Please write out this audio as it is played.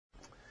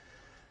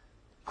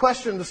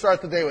Question to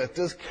start the day with.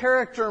 Does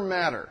character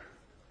matter?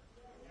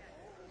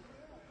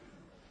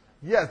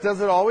 Yes. Does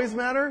it always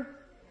matter?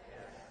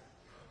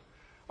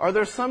 Are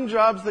there some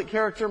jobs that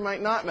character might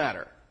not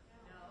matter?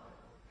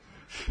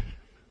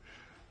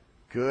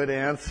 Good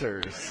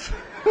answers.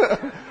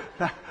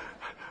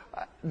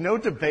 No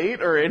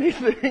debate or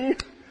anything.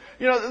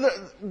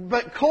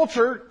 But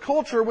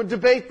culture would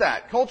debate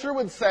that. Culture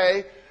would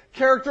say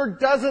character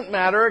doesn't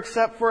matter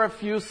except for a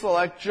few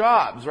select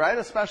jobs, right?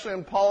 Especially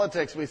in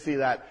politics we see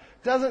that.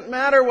 Doesn't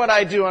matter what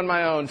I do on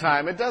my own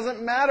time. It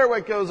doesn't matter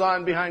what goes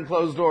on behind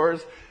closed doors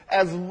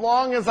as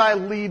long as I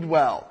lead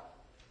well.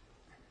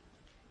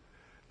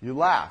 You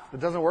laugh.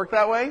 It doesn't work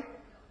that way?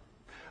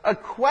 A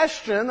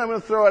question, I'm going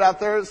to throw it out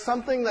there,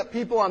 something that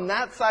people on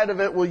that side of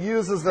it will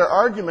use as their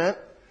argument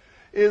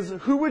is,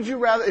 who would you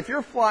rather, if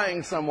you're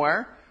flying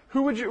somewhere,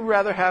 who would you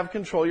rather have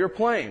control your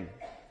plane?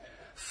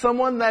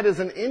 Someone that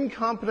is an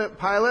incompetent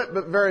pilot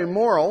but very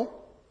moral,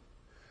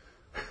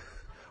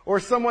 or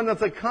someone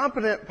that's a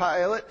competent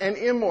pilot and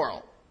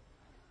immoral?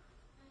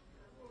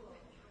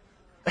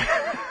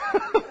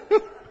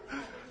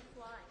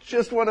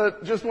 Just want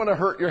to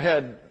hurt your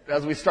head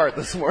as we start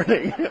this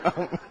morning.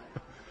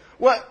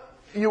 What?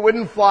 You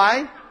wouldn't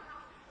fly?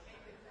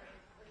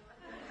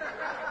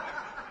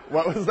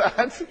 What was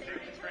that?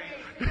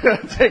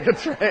 Take a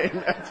train.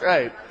 That's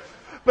right.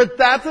 But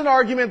that's an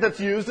argument that's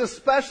used,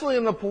 especially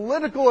in the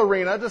political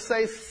arena, to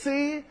say,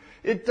 see,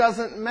 it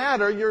doesn't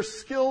matter. Your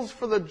skills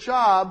for the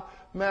job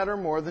matter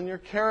more than your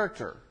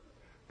character.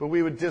 But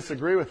we would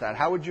disagree with that.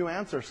 How would you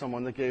answer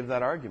someone that gave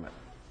that argument?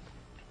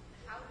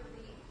 How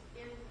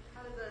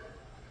does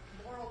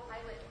a moral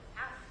pilot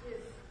pass his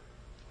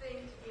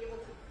thing to be able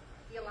to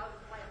be allowed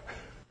to fly a plane?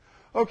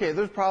 Okay,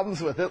 there's problems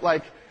with it,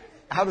 like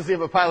how does he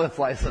have a pilot's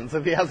license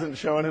if he hasn't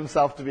shown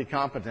himself to be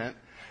competent?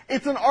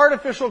 It's an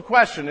artificial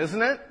question,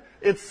 isn't it?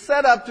 It's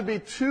set up to be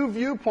two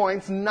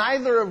viewpoints,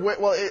 neither of which,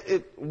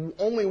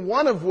 only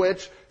one of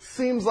which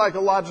seems like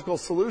a logical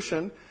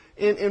solution.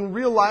 In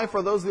real life,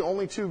 are those the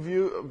only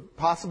two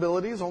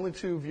possibilities, only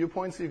two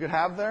viewpoints that you could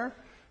have there?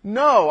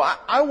 No,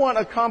 I want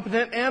a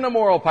competent and a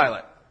moral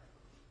pilot.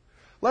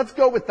 Let's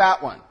go with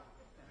that one.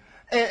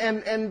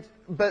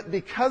 But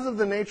because of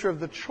the nature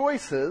of the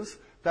choices,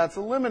 that's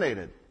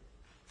eliminated.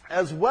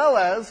 As well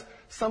as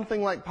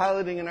something like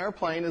piloting an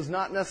airplane is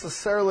not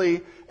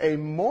necessarily a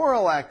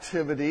moral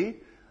activity,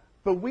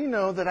 but we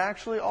know that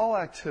actually all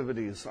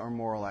activities are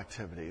moral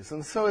activities.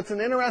 And so it's an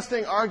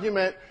interesting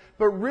argument,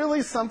 but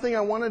really something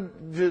I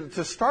wanted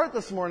to start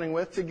this morning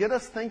with to get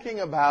us thinking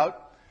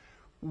about,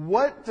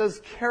 what does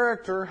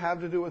character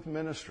have to do with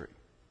ministry?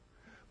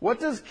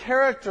 What does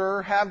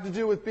character have to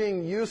do with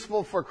being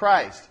useful for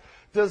Christ?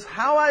 Does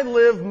how I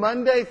live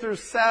Monday through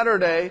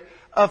Saturday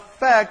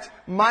affect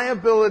my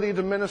ability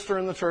to minister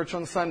in the church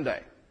on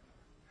Sunday?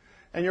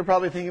 And you're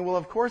probably thinking, well,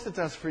 of course it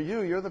does for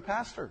you. You're the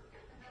pastor.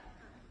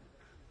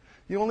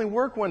 You only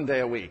work one day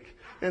a week.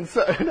 And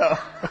so, no.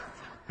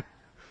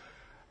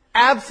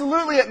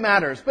 Absolutely it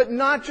matters, but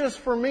not just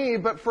for me,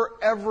 but for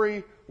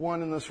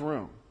everyone in this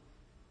room.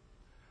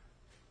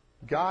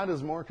 God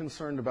is more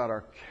concerned about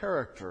our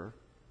character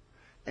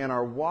and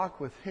our walk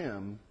with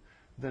Him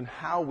than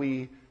how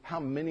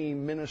many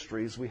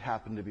ministries we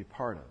happen to be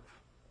part of.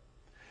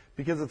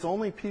 Because it's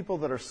only people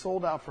that are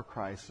sold out for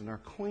Christ and are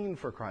clean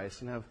for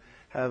Christ and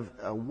have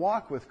a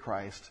walk with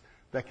Christ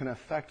that can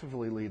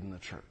effectively lead in the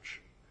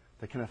church,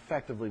 that can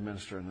effectively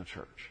minister in the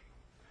church.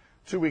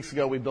 2 weeks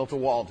ago, we built a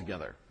wall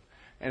together.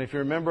 And if you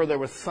remember, there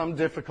was some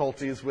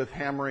difficulties with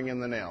hammering in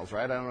the nails,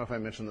 right? I don't know if I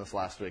mentioned this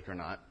last week or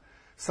not.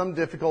 Some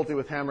difficulty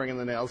with hammering in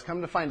the nails. Come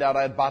to find out,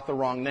 I had bought the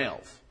wrong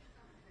nails.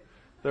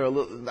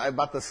 I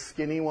bought the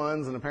skinny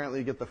ones, and apparently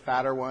you get the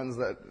fatter ones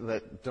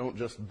that don't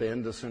just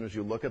bend as soon as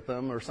you look at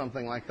them or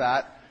something like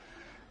that.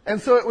 And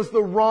so it was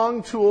the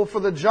wrong tool for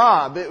the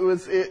job.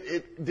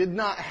 It did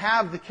not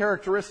have the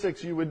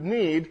characteristics you would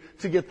need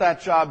to get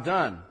that job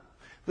done.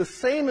 The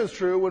same is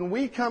true when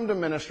we come to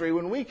ministry,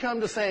 when we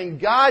come to saying,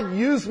 God,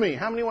 use me.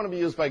 How many want to be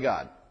used by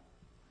God?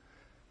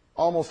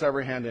 Almost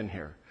every hand in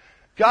here.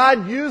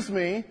 God, use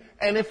me,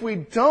 and if we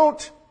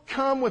don't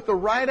come with the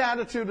right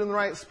attitude and the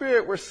right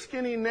spirit, we're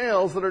skinny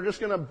nails that are just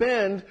going to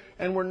bend,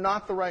 and we're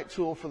not the right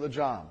tool for the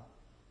job.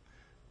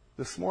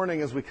 This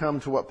morning, as we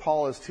come to what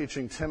Paul is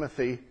teaching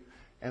Timothy,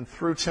 and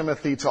through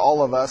Timothy to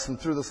all of us, and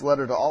through this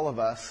letter to all of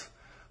us,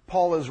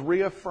 Paul is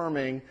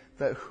reaffirming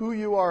that who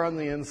you are on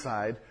the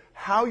inside,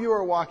 how you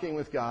are walking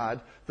with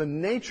God, the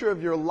nature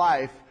of your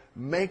life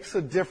makes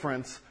a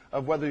difference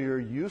of whether you're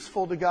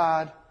useful to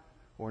God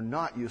or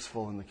not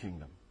useful in the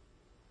kingdom.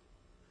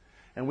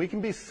 And we can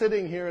be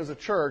sitting here as a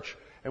church,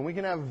 and we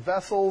can have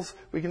vessels,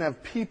 we can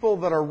have people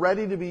that are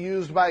ready to be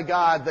used by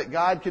God, that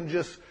God can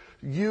just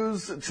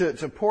use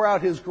to pour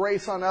out His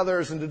grace on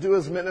others and to do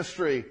His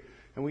ministry.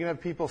 And we can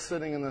have people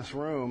sitting in this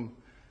room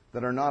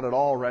that are not at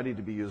all ready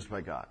to be used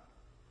by God,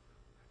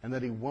 and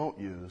that He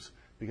won't use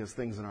because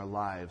things in our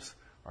lives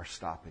are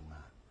stopping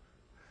that.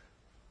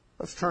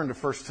 Let's turn to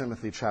 2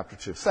 Timothy chapter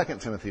 2. 2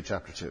 Timothy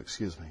chapter 2,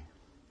 excuse me.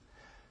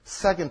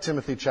 2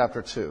 Timothy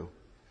chapter 2.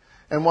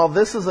 And while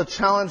this is a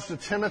challenge to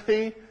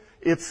Timothy,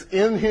 It's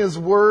in His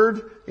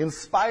Word,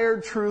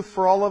 inspired truth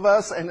for all of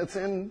us, and it's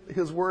in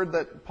His Word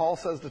that Paul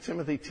says to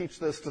Timothy, teach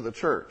this to the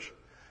church.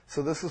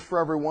 So this is for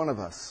every one of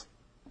us.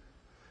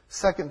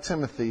 2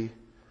 Timothy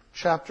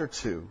chapter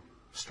 2,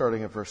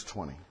 starting at verse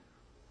 20.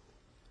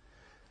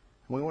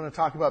 We want to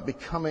talk about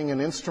becoming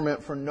an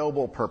instrument for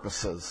noble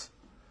purposes.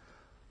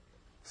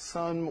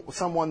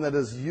 Someone that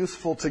is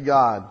useful to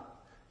God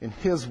in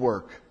His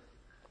work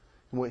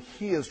and what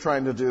He is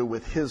trying to do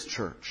with His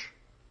church.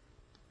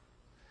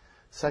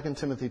 2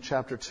 Timothy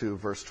chapter 2,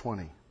 verse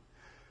 20.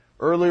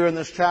 Earlier in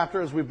this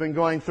chapter, as we've been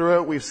going through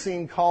it, we've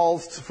seen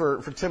calls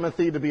for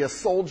Timothy to be a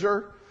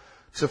soldier,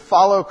 to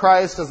follow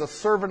Christ as a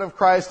servant of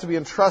Christ, to be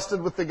entrusted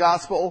with the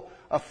gospel,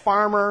 a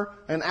farmer,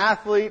 an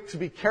athlete, to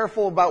be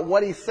careful about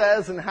what he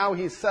says and how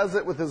he says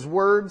it with his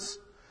words,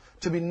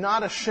 to be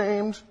not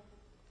ashamed.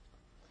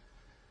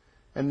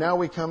 And now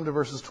we come to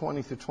verses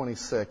 20 through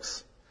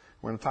 26.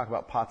 We're going to talk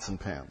about pots and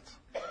pans.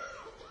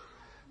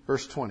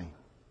 Verse 20.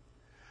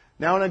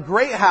 Now in a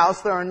great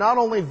house there are not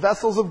only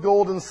vessels of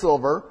gold and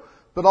silver,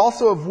 but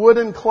also of wood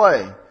and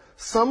clay,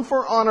 some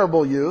for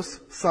honorable use,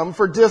 some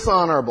for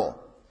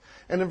dishonorable.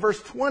 And in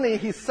verse 20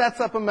 he sets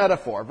up a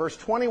metaphor. Verse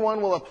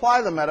 21 will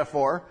apply the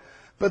metaphor,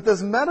 but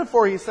this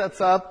metaphor he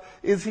sets up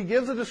is he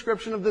gives a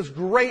description of this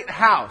great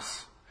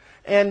house.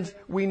 And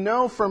we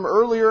know from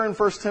earlier in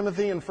 1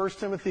 Timothy, in 1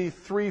 Timothy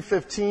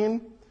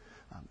 3:15,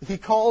 he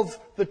calls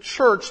the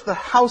church the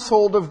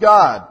household of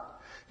God.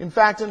 In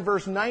fact, in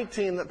verse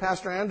 19 that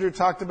Pastor Andrew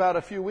talked about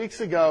a few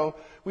weeks ago,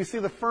 we see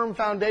the firm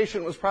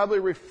foundation was probably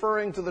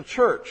referring to the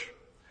church.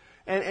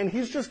 And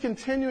he's just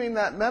continuing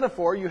that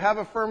metaphor. You have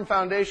a firm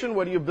foundation.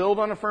 What do you build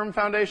on a firm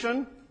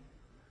foundation?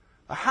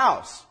 A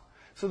house.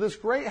 So this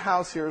great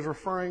house here is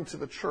referring to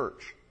the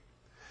church.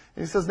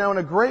 And he says, now in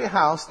a great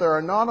house there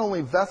are not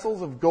only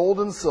vessels of gold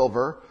and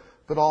silver,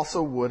 but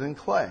also wood and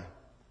clay.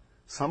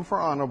 Some for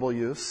honorable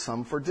use,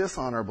 some for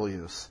dishonorable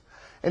use.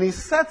 And he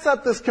sets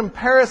up this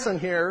comparison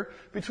here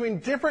between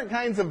different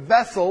kinds of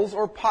vessels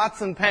or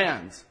pots and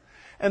pans.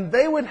 And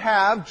they would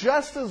have,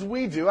 just as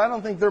we do, I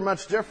don't think they're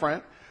much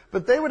different,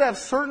 but they would have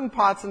certain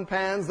pots and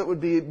pans that would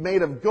be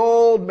made of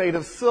gold, made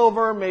of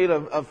silver, made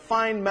of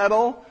fine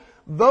metal.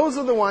 Those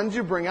are the ones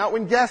you bring out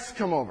when guests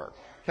come over.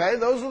 Okay?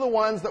 Those are the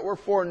ones that were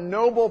for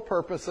noble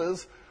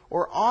purposes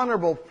or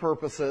honorable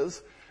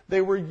purposes.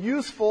 They were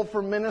useful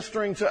for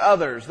ministering to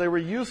others. They were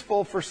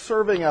useful for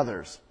serving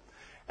others.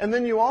 And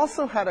then you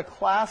also had a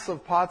class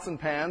of pots and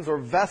pans or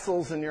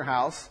vessels in your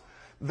house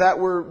that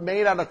were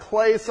made out of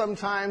clay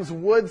sometimes,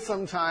 wood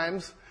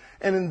sometimes.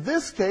 And in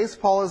this case,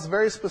 Paul is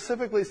very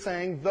specifically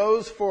saying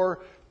those for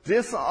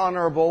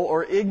dishonorable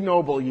or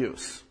ignoble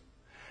use.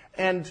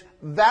 And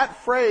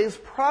that phrase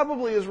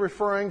probably is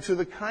referring to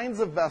the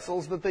kinds of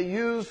vessels that they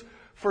used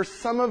for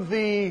some of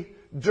the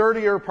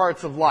dirtier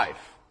parts of life.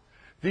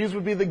 These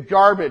would be the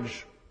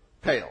garbage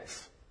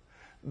pails.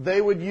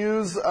 They would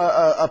use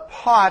a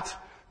pot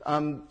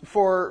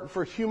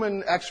for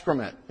human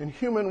excrement and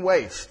human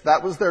waste.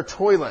 That was their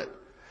toilet.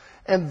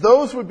 And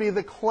those would be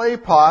the clay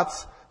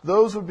pots.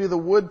 Those would be the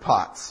wood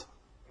pots.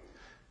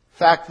 In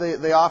fact,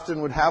 they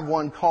often would have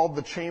one called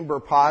the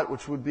chamber pot,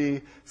 which would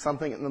be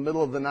something in the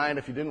middle of the night.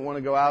 If you didn't want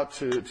to go out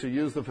to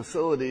use the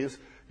facilities,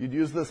 you'd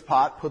use this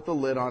pot, put the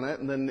lid on it,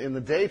 and then in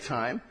the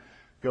daytime,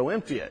 go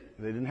empty it.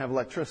 They didn't have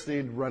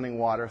electricity, running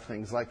water,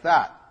 things like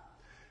that.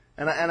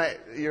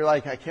 You're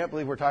like, I can't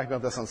believe we're talking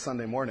about this on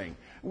Sunday morning.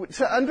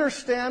 To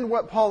understand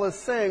what Paul is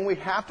saying, we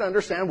have to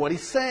understand what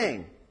he's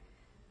saying.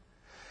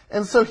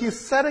 And so he's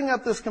setting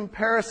up this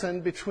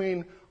comparison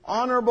between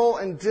honorable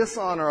and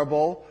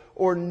dishonorable,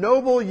 or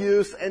noble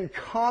use and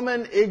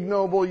common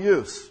ignoble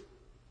use.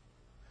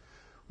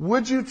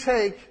 Would you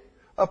take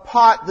a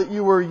pot that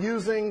you were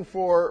using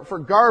for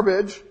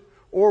garbage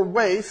or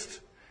waste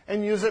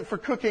and use it for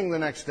cooking the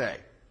next day?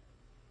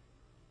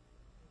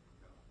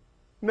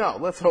 No,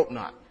 let's hope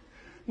not.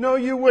 No,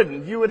 you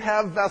wouldn't. You would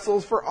have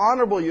vessels for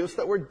honorable use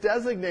that were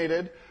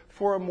designated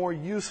for a more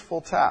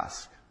useful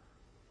task.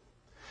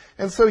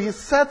 And so he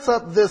sets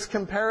up this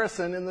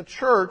comparison in the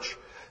church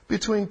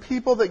between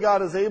people that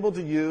God is able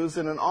to use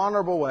in an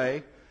honorable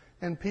way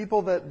and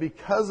people that,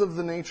 because of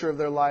the nature of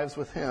their lives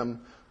with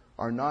Him,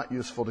 are not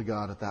useful to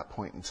God at that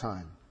point in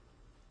time.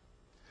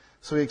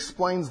 So he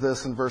explains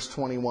this in verse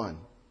 21.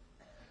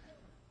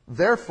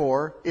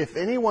 Therefore, if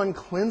anyone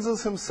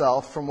cleanses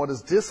himself from what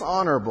is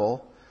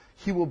dishonorable,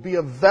 he will be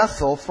a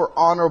vessel for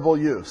honorable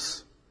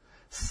use,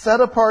 set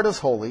apart as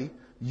holy,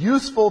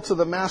 useful to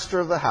the master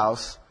of the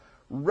house,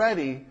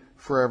 ready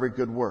for every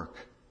good work.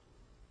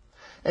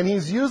 And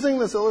he's using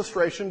this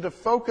illustration to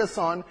focus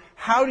on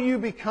how do you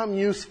become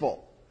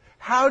useful?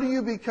 How do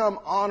you become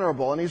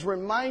honorable? And he's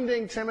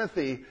reminding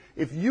Timothy,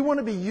 if you want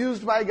to be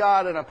used by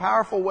God in a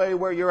powerful way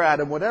where you're at,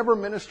 in whatever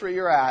ministry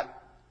you're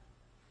at,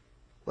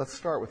 let's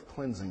start with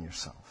cleansing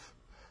yourself.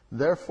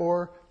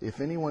 Therefore, if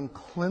anyone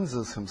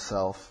cleanses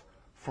himself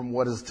from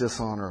what is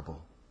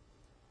dishonorable.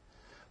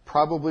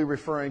 Probably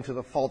referring to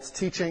the false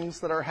teachings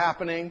that are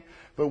happening,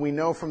 but we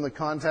know from the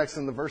context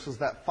in the verses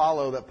that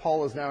follow that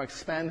Paul is now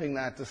expanding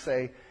that to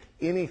say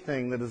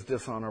anything that is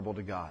dishonorable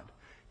to God.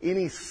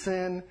 any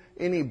sin,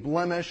 any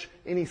blemish,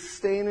 any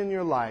stain in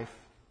your life,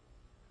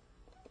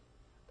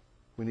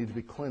 we need to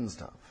be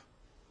cleansed of.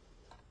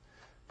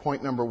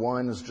 Point number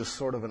 1 is just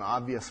sort of an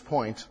obvious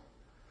point.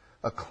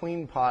 A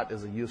clean pot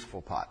is a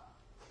useful pot.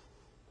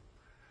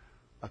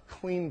 A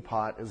clean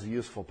pot is a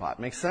useful pot.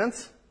 Make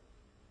sense?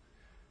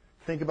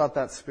 Think about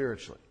that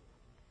spiritually.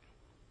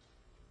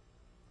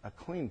 A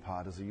clean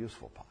pot is a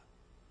useful pot.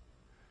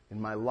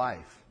 In my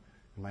life,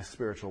 in my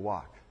spiritual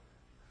walk.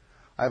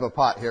 I have a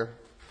pot here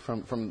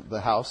from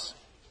the house.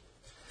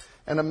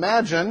 And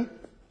imagine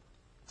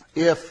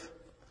if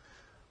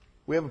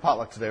we have a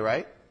potluck today,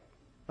 right?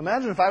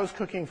 Imagine if I was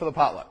cooking for the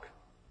potluck.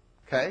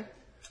 Okay?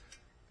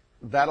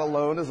 That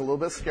alone is a little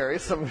bit scary.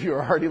 Some of you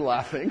are already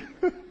laughing.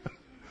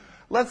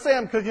 Let's say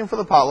I'm cooking for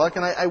the potluck,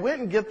 and I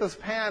went and get this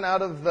pan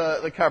out of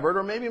the cupboard,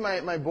 or maybe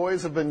my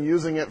boys have been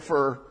using it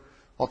for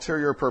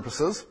ulterior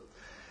purposes.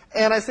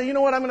 And I say, you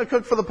know what, I'm going to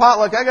cook for the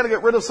potluck. I got to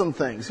get rid of some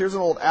things. Here's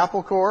an old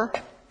apple core,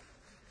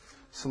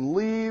 some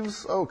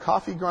leaves. Oh,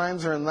 coffee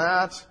grinds are in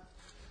that.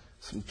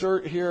 Some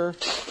dirt here.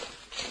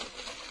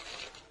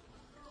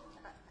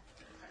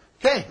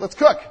 Okay, let's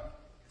cook.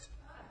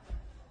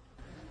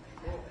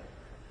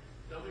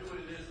 Tell me what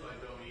it is so I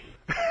don't eat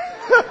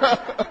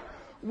it.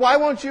 Why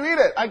won't you eat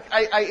it?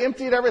 I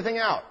emptied everything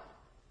out.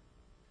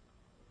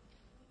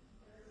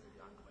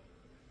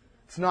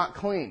 It's not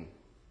clean.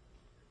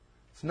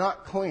 It's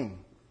not clean.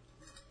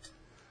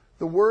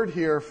 The word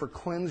here for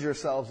cleanse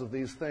yourselves of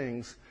these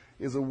things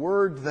is a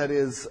word that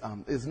is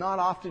not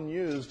often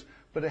used,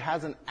 but it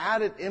has an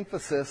added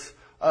emphasis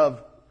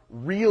of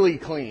really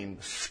clean,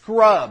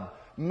 scrub,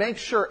 make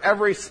sure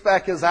every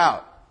speck is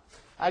out.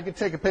 I could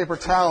take a paper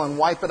towel and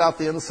wipe it out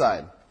the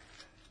inside.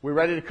 We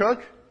ready to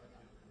cook?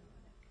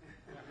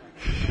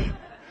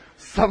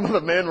 Some of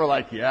the men were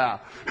like, yeah.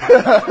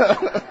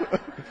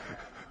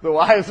 The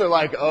wives are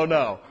like, oh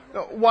no.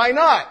 No, why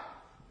not?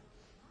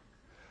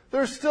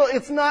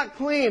 It's not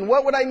clean.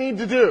 What would I need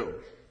to do?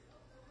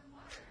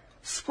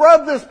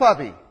 Scrub this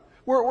puppy.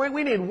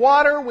 We need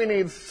water, we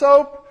need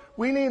soap,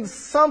 we need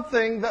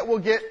something that will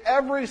get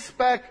every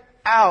speck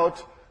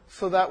out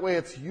so that way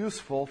it's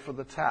useful for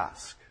the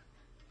task.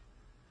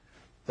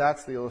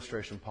 That's the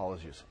illustration Paul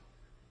is using.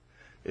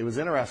 It was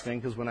interesting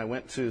because when I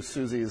went to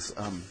Susie's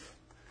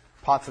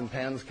pots and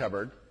pans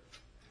cupboard,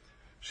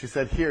 she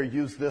said, here,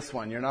 use this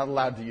one. You're not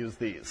allowed to use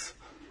these.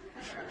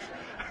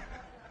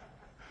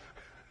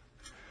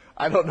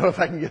 I don't know if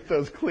I can get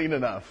those clean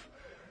enough.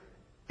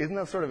 Isn't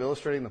that sort of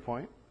illustrating the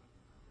point?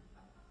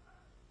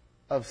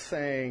 Of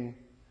saying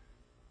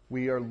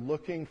we are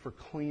looking for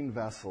clean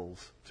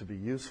vessels to be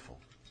useful.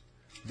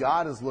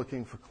 God is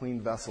looking for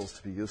clean vessels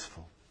to be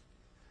useful.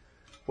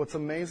 What's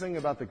amazing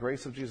about the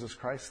grace of Jesus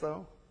Christ,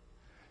 though,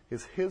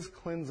 is His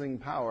cleansing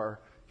power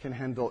can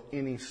handle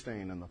any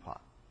stain in the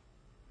pot.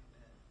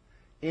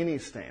 Any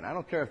stain. I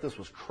don't care if this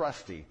was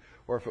crusty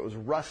or if it was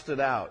rusted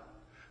out.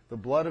 The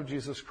blood of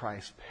Jesus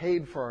Christ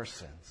paid for our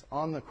sins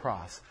on the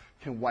cross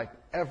can wipe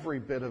every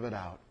bit of it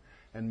out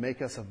and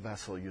make us a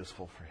vessel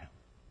useful for Him.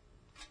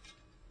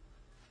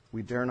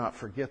 We dare not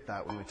forget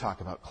that when we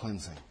talk about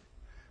cleansing,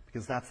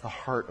 because that's the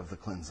heart of the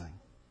cleansing.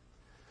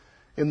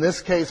 In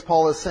this case,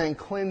 Paul is saying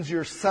cleanse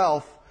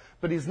yourself,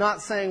 but he's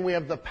not saying we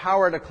have the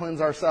power to cleanse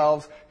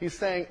ourselves. He's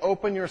saying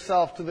open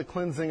yourself to the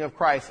cleansing of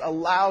Christ.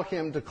 Allow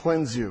Him to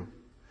cleanse you,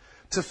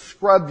 to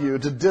scrub you,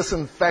 to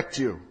disinfect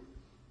you.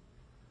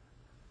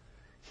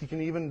 He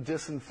can even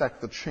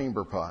disinfect the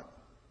chamber pot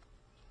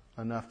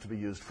enough to be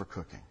used for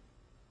cooking.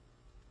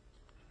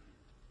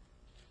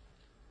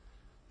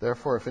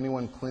 Therefore, if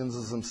anyone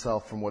cleanses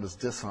himself from what is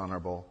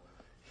dishonorable,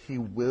 he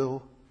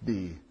will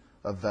be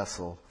a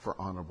vessel for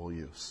honorable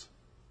use.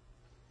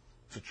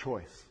 It's a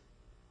choice.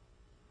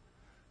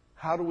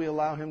 How do we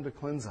allow Him to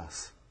cleanse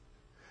us?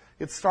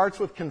 It starts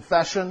with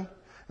confession.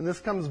 And this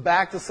comes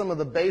back to some of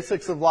the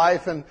basics of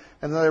life. And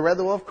then I read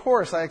that, well, of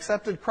course, I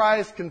accepted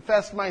Christ,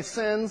 confessed my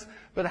sins.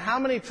 But how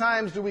many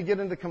times do we get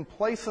into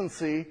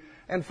complacency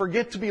and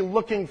forget to be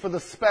looking for the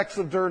specks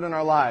of dirt in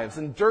our lives?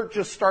 And dirt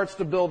just starts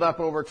to build up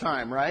over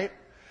time, right?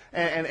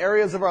 And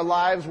areas of our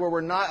lives where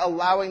we're not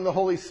allowing the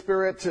Holy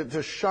Spirit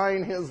to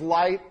shine His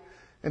light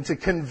and to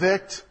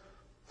convict.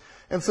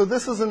 And so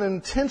this is an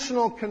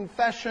intentional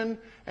confession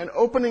and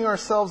opening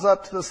ourselves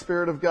up to the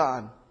Spirit of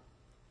God.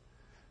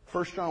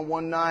 1 John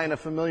 1:9, a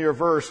familiar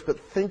verse, but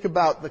think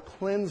about the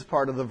cleanse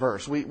part of the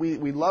verse. We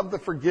love the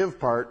forgive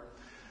part.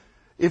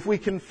 If we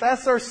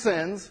confess our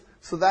sins,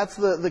 so that's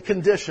the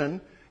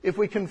condition. If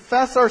we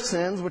confess our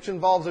sins, which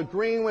involves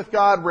agreeing with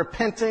God,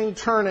 repenting,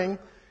 turning,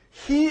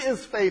 He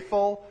is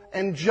faithful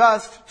and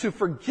just to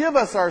forgive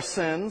us our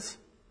sins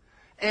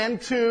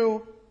and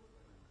to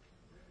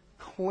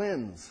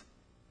cleanse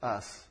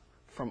us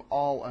from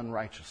all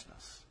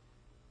unrighteousness.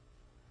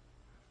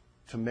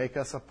 To make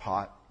us a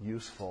pot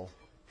useful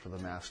for the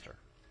Master.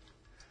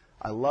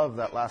 I love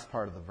that last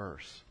part of the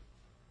verse.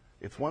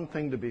 It's one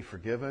thing to be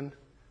forgiven.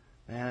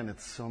 Man,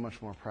 it's so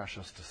much more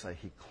precious to say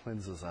He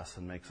cleanses us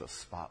and makes us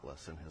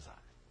spotless in His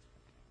eye.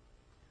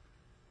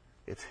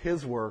 It's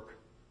His work.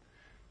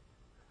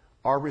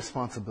 Our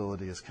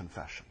responsibility is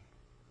confession.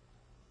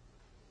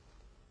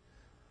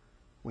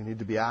 we need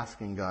to be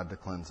asking God to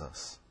cleanse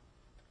us.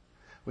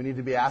 We need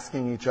to be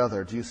asking each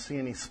other, do you see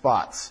any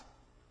spots?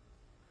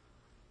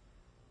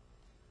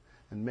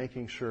 And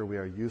making sure we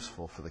are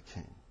useful for the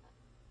King.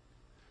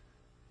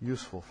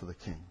 Useful for the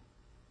King.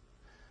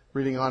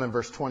 Reading on in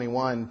verse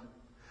 21,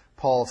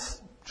 Paul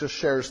just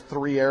shares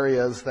 3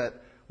 areas that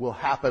will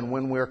happen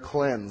when we're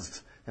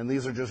cleansed. And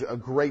these are just a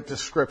great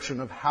description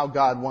of how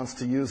God wants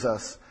to use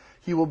us.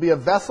 He will be a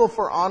vessel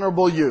for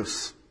honorable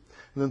use.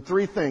 And then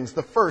 3 things.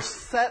 The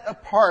first, set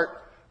apart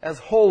as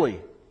holy.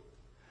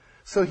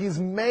 So he's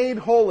made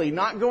holy,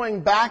 not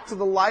going back to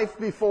the life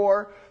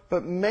before,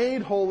 but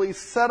made holy,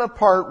 set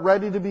apart,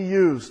 ready to be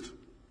used.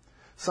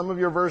 Some of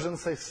your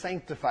versions say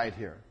sanctified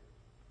here,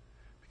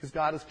 because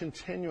God is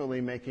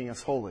continually making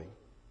us holy.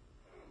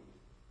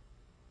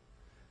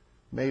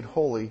 Made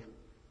holy.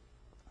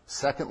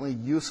 Secondly,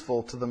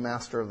 useful to the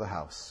master of the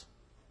house.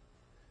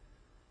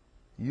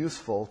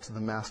 Useful to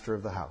the master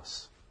of the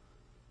house.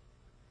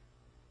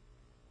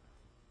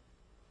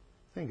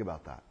 Think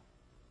about that.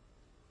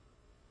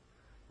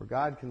 Where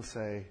God can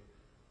say,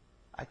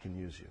 I can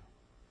use you.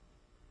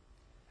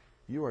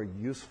 You are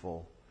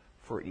useful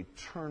for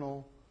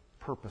eternal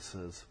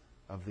purposes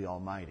of the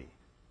Almighty.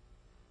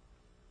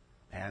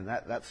 And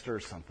that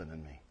stirs something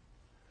in me.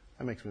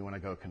 That makes me want to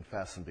go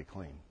confess and be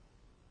clean.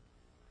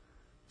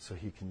 So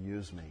he can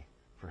use me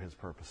for his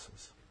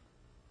purposes.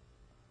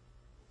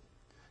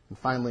 And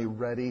finally,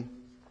 ready,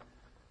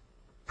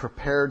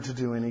 prepared to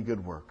do any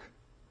good work.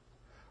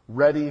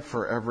 Ready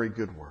for every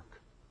good work.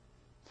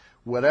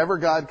 Whatever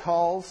God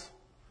calls,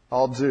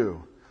 I'll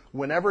do.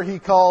 Whenever he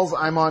calls,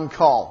 I'm on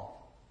call.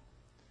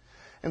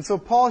 And so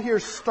Paul here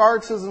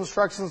starts his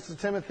instructions to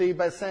Timothy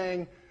by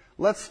saying,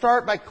 let's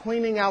start by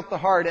cleaning out the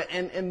heart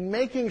and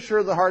making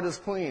sure the heart is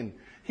clean.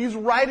 He's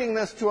writing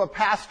this to a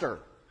pastor.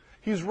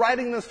 He's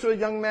writing this to a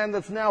young man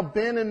that's now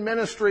been in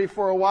ministry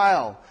for a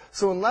while.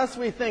 So unless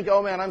we think,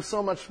 oh man, I'm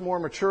so much more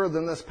mature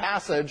than this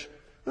passage,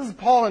 this is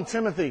Paul and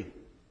Timothy.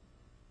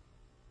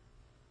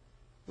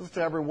 This is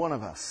to every one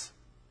of us.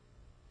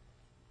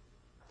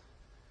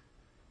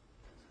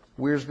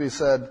 Wiersbe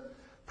said,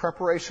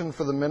 preparation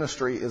for the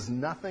ministry is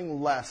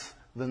nothing less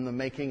than the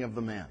making of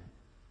the man.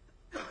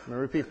 Let me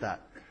repeat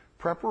that.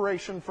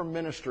 Preparation for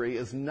ministry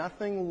is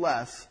nothing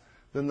less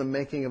than the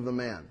making of the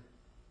man.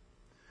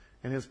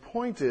 And his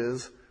point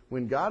is,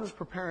 when God is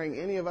preparing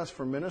any of us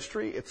for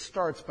ministry, it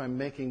starts by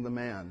making the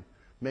man,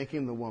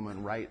 making the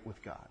woman right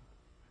with God,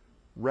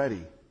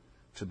 ready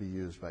to be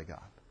used by God.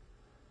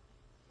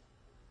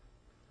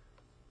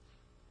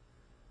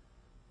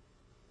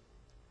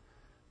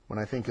 When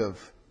I think of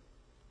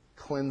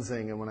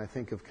cleansing and when I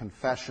think of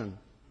confession,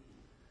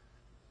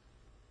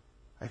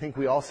 I think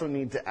we also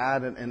need to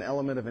add an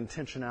element of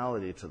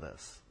intentionality to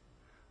this.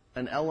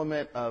 An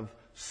element of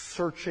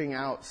searching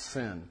out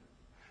sin.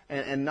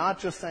 And not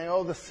just saying,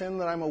 oh, the sin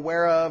that I'm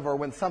aware of, or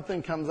when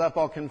something comes up,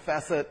 I'll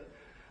confess it,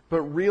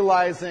 but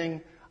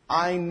realizing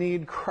I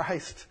need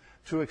Christ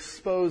to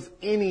expose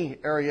any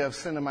area of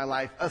sin in my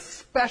life,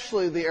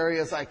 especially the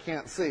areas I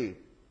can't see.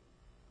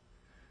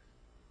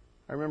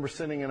 I remember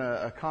sitting in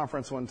a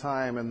conference one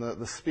time, and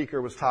the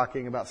speaker was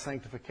talking about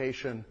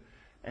sanctification,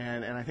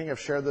 and I think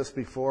I've shared this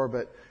before,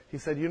 but he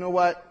said, you know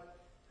what?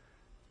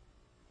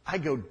 I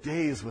go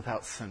days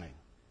without sinning.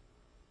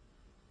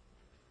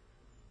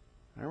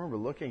 I remember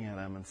looking at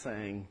him and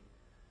saying,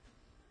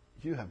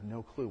 you have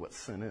no clue what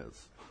sin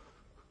is.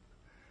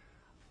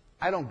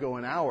 I don't go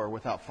an hour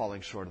without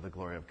falling short of the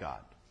glory of God.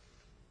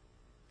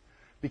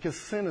 Because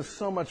sin is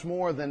so much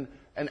more than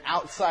an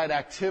outside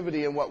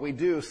activity in what we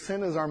do.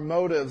 Sin is our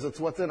motives. It's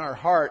what's in our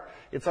heart.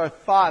 It's our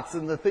thoughts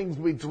and the things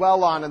we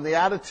dwell on and the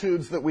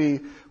attitudes that we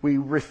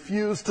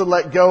refuse to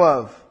let go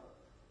of.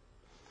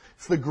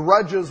 It's the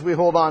grudges we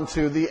hold on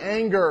to, the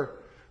anger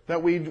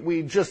that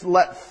we just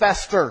let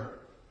fester.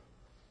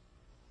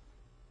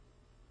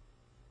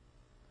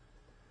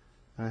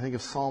 And I think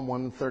of Psalm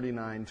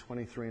 139,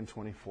 23 and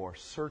 24.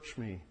 Search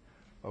me,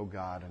 O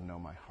God, and know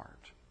my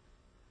heart.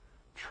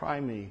 Try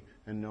me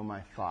and know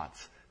my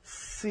thoughts.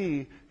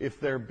 See if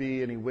there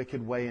be any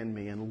wicked way in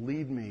me, and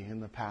lead me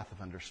in the path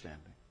of understanding.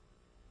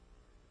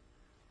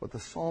 What the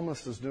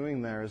psalmist is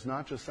doing there is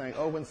not just saying,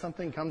 oh, when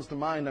something comes to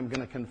mind, I'm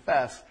going to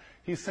confess.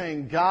 He's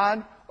saying,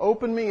 God,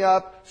 open me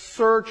up,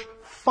 search,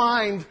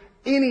 find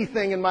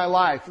anything in my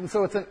life. And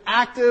so it's an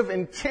active,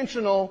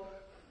 intentional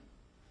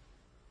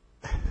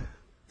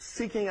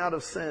seeking out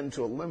of sin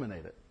to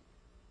eliminate it.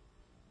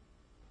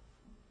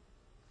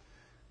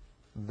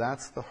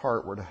 That's the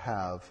heart we're to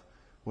have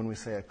when we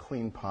say a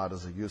clean pot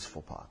is a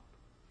useful pot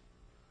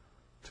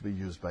to be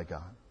used by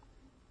God.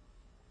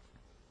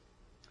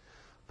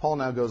 Paul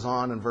now goes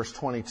on in verse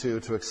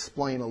 22 to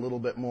explain a little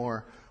bit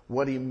more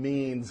what he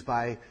means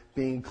by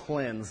being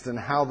cleansed and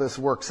how this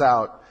works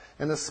out.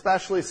 And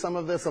especially some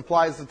of this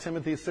applies to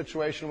Timothy's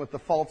situation with the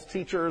false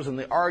teachers and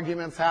the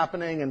arguments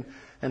happening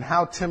and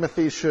how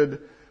Timothy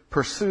should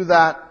pursue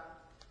that.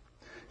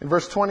 In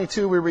verse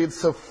 22 we read,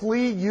 so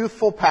flee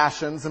youthful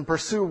passions and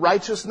pursue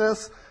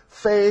righteousness,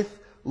 faith,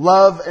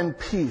 love, and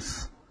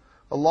peace,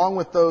 along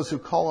with those who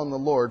call on the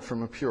Lord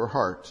from a pure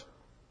heart.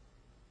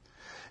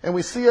 And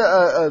we see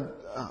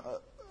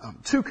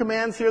two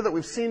commands here that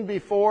we've seen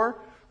before,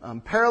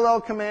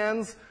 parallel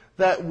commands,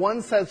 that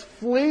one says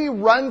flee,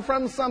 run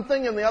from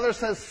something, and the other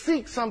says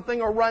seek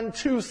something or run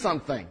to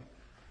something.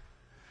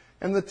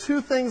 And the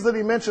two things that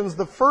he mentions,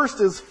 the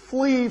first is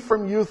flee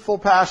from youthful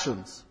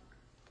passions.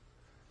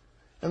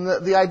 And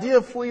the idea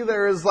of flee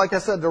there is, like I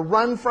said, to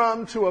run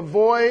from, to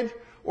avoid,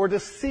 or to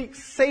seek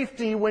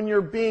safety when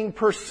you're being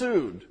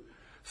pursued.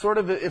 Sort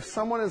of if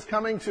someone is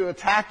coming to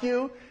attack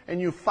you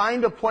and you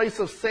find a place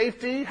of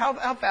safety, how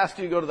fast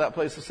do you go to that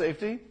place of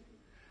safety?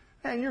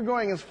 And you're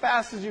going as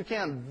fast as you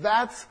can.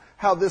 That's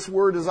how this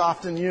word is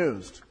often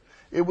used.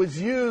 It was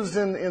used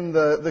in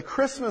the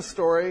Christmas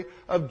story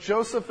of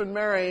Joseph and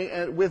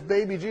Mary with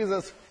baby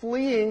Jesus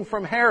fleeing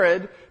from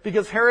Herod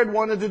because Herod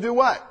wanted to do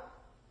what?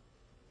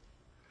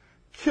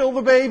 Kill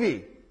the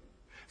baby.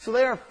 So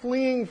they are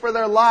fleeing for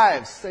their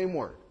lives. Same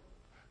word.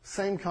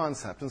 Same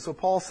concept. And so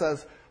Paul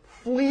says,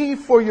 flee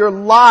for your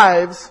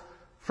lives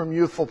from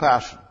youthful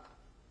passion.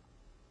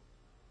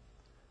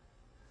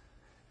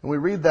 And we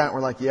read that and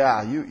we're like,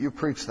 yeah, you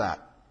preach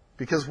that.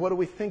 Because what do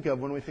we think of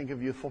when we think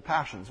of youthful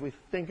passions? We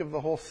think of the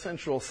whole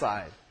sensual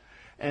side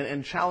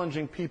and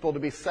challenging people to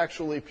be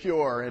sexually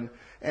pure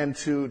and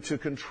to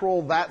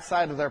control that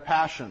side of their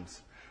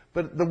passions.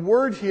 But the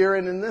word here,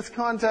 and in this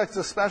context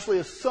especially,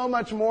 is so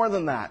much more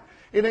than that.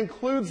 It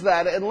includes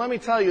that, and let me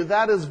tell you,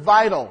 that is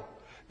vital.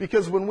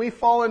 Because when we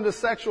fall into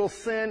sexual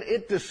sin,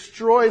 it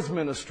destroys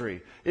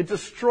ministry. It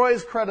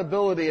destroys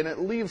credibility, and it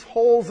leaves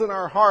holes in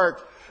our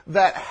heart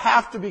that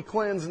have to be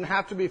cleansed and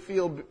have to be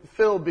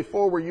filled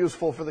before we're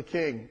useful for the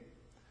King.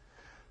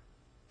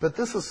 But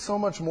this is so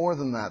much more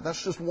than that.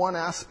 That's just one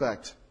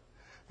aspect.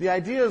 The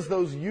idea is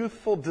those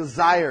youthful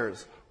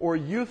desires or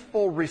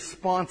youthful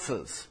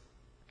responses.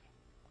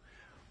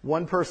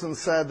 One person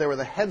said they were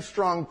the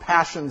headstrong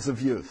passions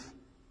of youth.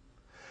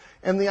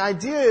 And the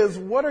idea is,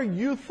 what are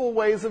youthful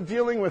ways of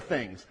dealing with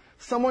things?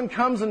 Someone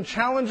comes and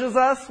challenges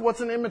us. What's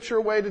an immature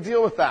way to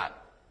deal with that?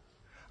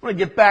 I'm going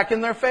to get back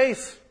in their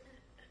face.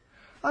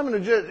 I'm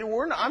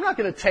not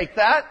going to take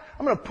that.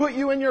 I'm going to put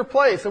you in your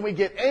place. And we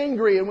get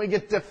angry and we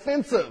get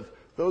defensive.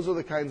 Those are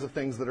the kinds of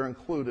things that are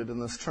included in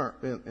this term,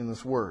 in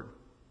this word.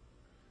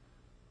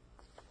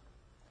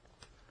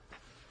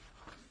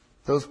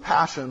 Those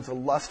passions, a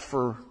lust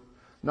for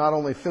not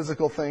only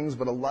physical things,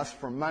 but a lust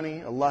for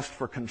money, a lust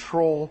for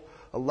control,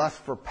 a lust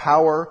for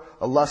power,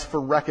 a lust for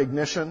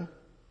recognition.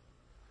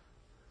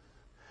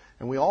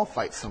 And we all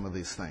fight some of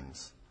these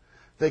things.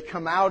 They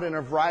come out in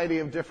a variety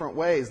of different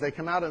ways. They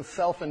come out in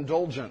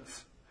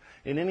self-indulgence.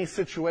 In any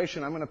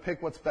situation, I'm going to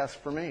pick what's best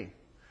for me.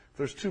 If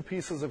there's 2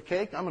 pieces of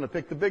cake, I'm going to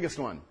pick the biggest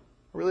one.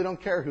 I really don't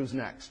care who's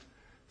next.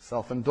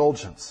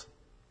 Self-indulgence.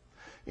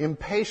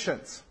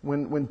 Impatience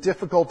when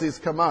difficulties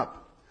come up,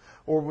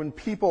 or when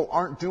people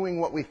aren't doing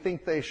what we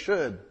think they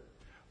should.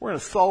 We're going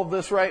to solve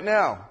this right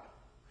now.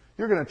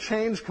 You're going to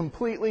change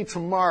completely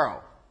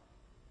tomorrow.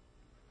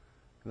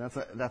 And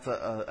that's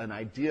an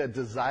idea, a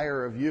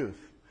desire of youth.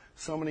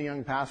 So many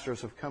young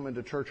pastors have come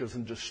into churches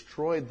and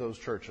destroyed those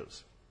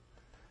churches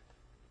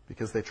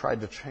because they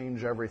tried to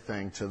change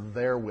everything to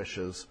their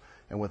wishes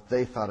and what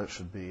they thought it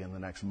should be in the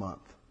next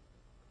month.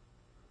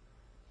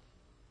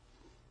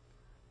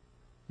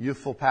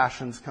 Youthful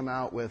passions come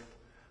out with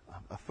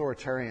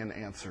authoritarian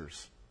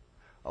answers.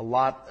 A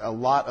lot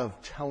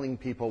of telling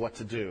people what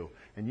to do.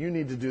 And you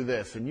need to do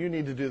this, and you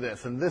need to do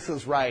this, and this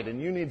is right,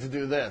 and you need to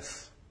do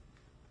this.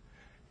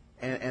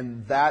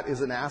 And that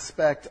is an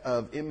aspect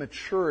of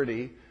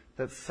immaturity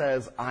that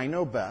says, I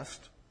know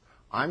best,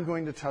 I'm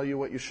going to tell you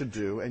what you should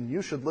do, and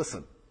you should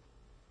listen.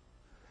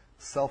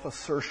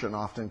 Self-assertion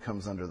often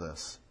comes under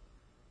this.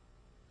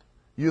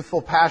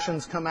 Youthful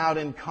passions come out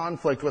in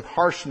conflict with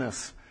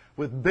harshness,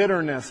 with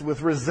bitterness,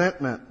 with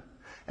resentment.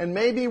 And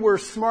maybe we're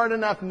smart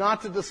enough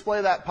not to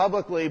display that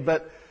publicly,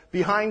 but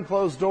behind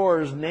closed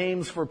doors,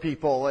 names for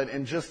people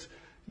and just,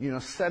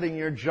 setting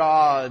your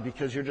jaw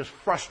because you're just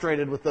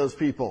frustrated with those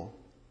people.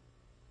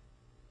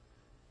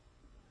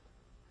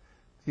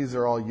 These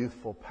are all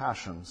youthful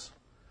passions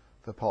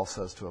that Paul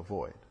says to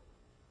avoid.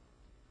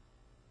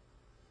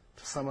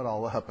 To sum it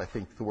all up, I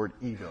think the word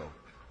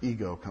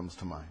ego comes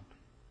to mind.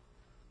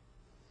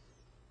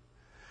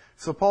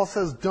 So Paul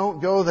says,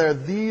 don't go there.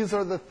 These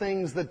are the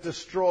things that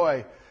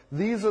destroy.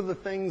 These are the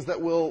things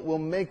that will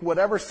make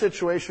whatever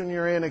situation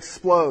you're in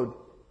explode.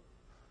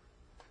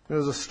 There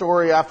was a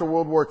story after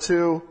World War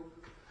II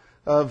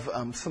of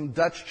some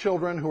Dutch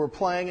children who were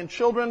playing. And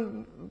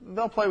children,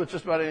 they'll play with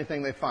just about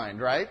anything they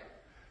find, right?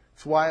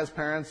 It's why, as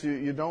parents,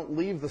 you don't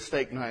leave the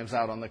steak knives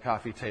out on the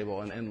coffee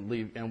table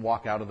and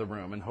walk out of the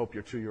room and hope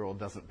your 2-year-old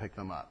doesn't pick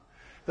them up.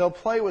 They'll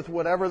play with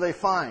whatever they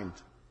find.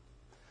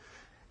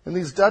 And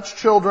these Dutch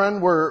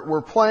children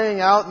were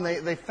playing out, and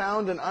they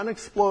found an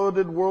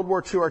unexploded World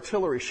War II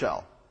artillery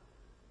shell.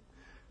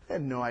 They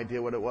had no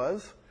idea what it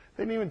was.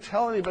 They didn't even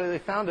tell anybody they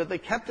found it. They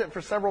kept it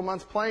for several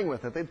months playing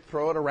with it. They'd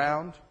throw it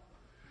around,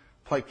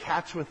 play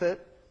catch with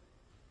it.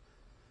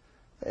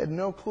 They had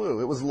no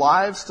clue. It was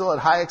live, still had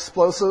high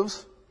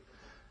explosives.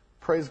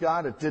 Praise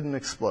God, it didn't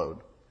explode.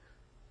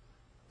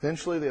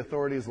 Eventually the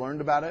authorities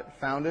learned about it,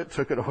 found it,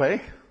 took it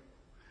away,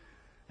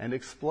 and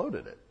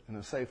exploded it in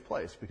a safe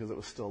place because it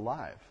was still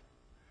alive.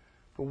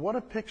 But what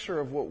a picture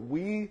of what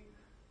we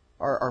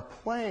are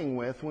playing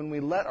with when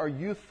we let our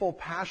youthful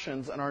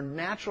passions and our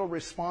natural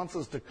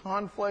responses to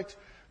conflict,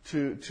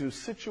 to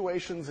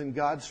situations in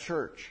God's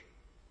church.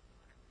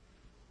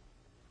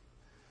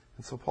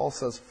 And so Paul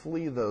says,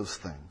 flee those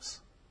things.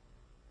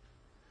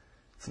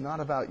 It's not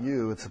about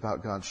you, it's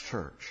about God's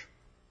church.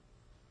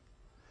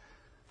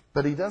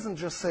 But he doesn't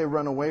just say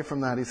run away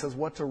from that, he says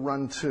what to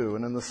run to.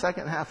 And in the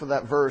second half of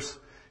that verse,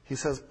 he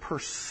says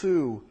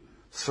pursue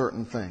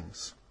certain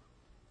things.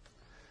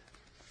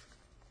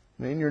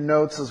 In your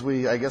notes,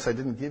 I guess I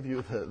didn't give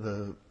you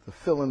the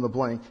fill in the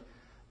blank,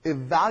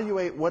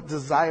 evaluate what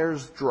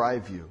desires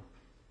drive you.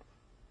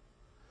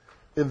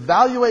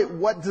 Evaluate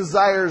what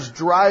desires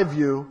drive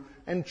you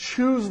and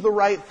choose the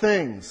right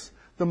things.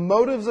 The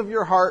motives of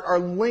your heart are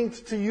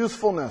linked to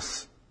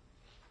usefulness.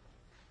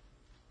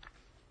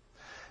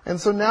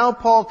 And so now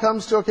Paul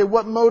comes to, okay,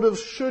 what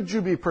motives should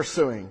you be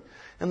pursuing?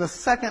 In the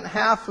second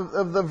half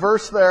of the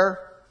verse there,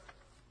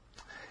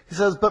 he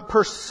says, but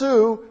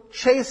pursue,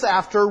 chase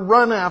after,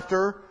 run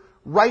after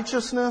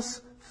righteousness,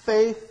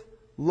 faith,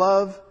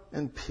 love,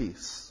 and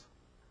peace.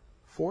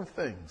 4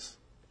 things.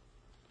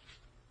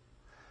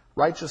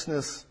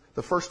 Righteousness,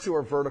 the first 2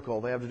 are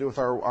vertical. They have to do with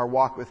our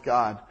walk with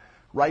God.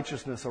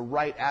 Righteousness, a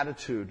right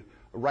attitude,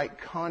 a right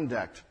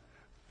conduct,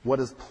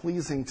 what is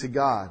pleasing to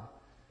God.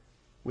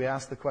 We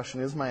ask the question,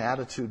 is my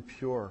attitude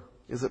pure?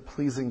 Is it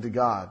pleasing to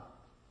God?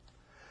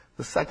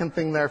 The second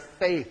thing there,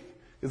 faith,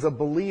 is a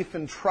belief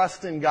and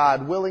trust in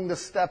God, willing to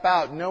step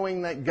out,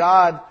 knowing that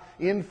God,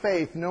 in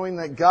faith, knowing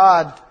that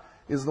God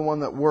is the one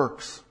that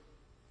works.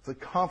 It's a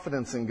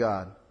confidence in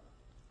God.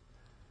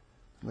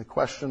 And the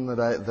question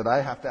that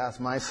I have to ask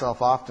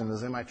myself often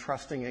is, am I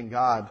trusting in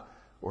God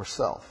or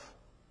self?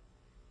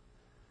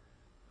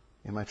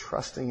 Am I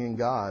trusting in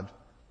God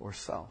or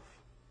self?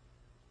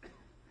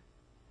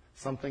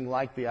 Something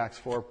like the Acts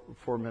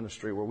 4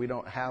 ministry where we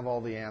don't have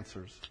all the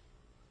answers.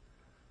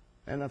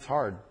 And that's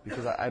hard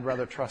because I'd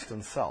rather trust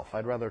in self.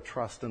 I'd rather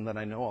trust in that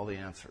I know all the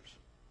answers.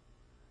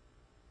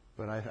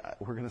 But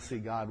we're going to see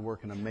God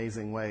work in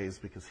amazing ways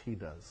because He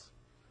does.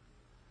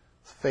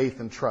 It's faith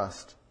and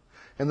trust.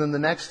 And then the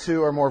next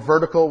 2 are more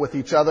vertical with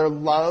each other.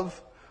 Love,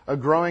 a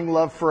growing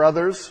love for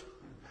others.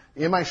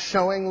 Am I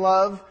showing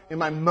love?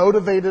 Am I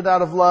motivated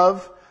out of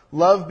love?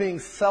 Love being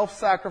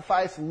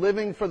self-sacrifice,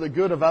 living for the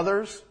good of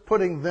others,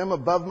 putting them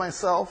above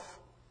myself.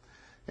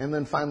 And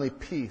then finally,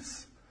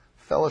 peace,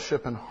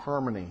 fellowship and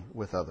harmony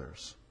with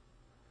others.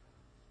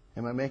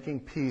 Am I making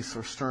peace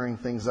or stirring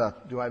things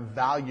up? Do I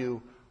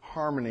value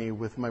harmony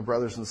with my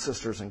brothers and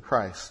sisters in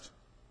Christ?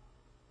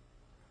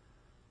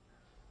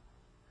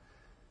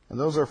 And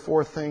those are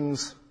 4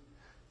 things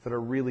that are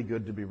really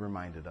good to be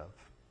reminded of.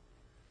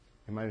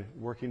 Am I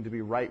working to be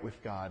right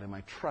with God? Am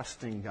I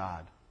trusting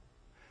God?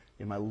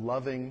 Am I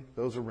loving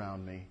those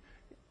around me?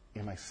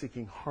 Am I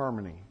seeking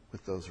harmony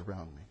with those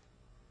around me?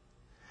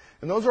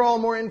 And those are all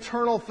more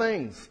internal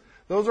things.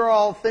 Those are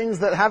all things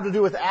that have to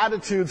do with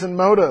attitudes and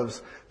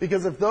motives.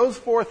 Because if those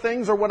 4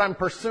 things are what I'm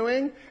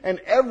pursuing, and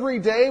every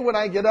day when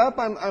I get up,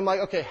 I'm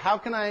like, okay, how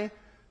can I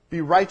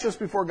be righteous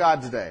before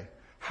God today?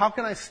 How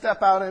can I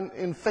step out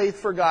in faith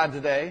for God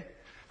today?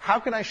 How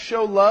can I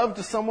show love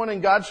to someone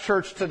in God's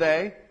church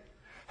today?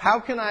 How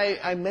can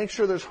I make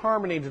sure there's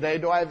harmony today?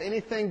 Do I have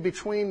anything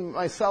between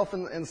myself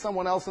and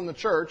someone else in the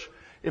church?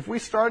 If we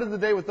started the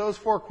day with those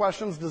 4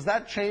 questions, does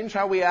that change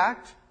how we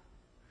act?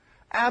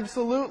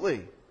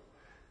 Absolutely.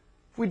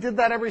 If we did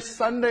that every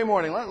Sunday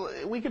morning,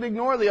 we could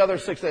ignore the other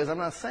 6 days. I'm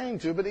not saying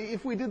to, but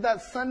if we did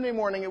that Sunday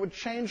morning, it would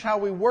change how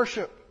we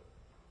worship,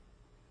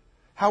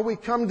 how we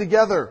come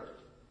together.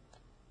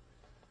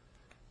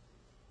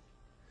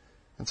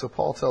 And so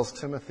Paul tells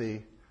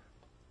Timothy,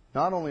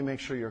 not only make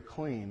sure you're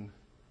clean,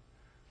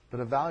 but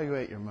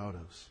evaluate your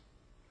motives.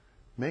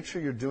 Make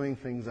sure you're doing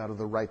things out of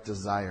the right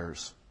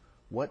desires.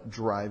 What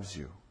drives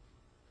you?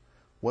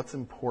 What's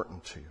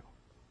important to you?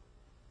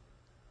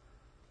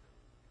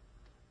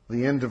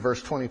 The end of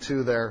verse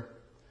 22 there,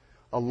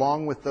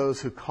 along with those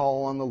who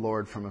call on the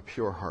Lord from a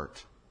pure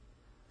heart.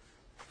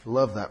 I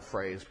love that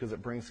phrase because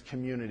it brings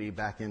community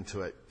back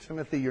into it.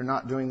 Timothy, you're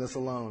not doing this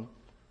alone.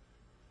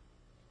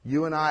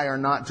 You and I are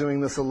not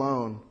doing this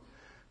alone.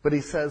 But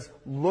he says,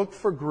 look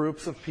for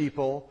groups of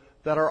people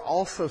that are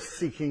also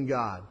seeking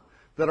God,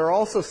 that are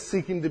also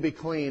seeking to be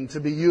clean, to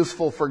be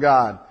useful for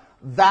God.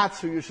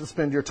 That's who you should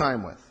spend your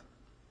time with.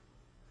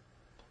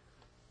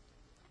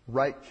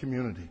 Right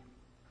community.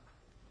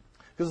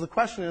 Because the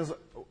question is,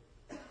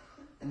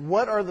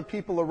 what are the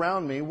people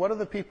around me? What are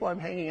the people I'm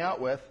hanging out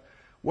with?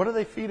 What are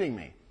they feeding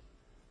me?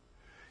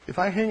 If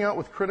I hang out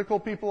with critical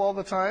people all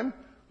the time,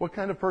 what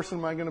kind of person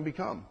am I going to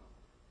become?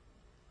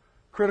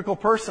 Critical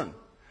person.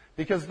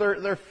 Because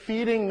they're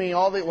feeding me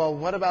well,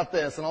 what about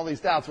this? And all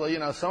these doubts.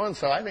 Well,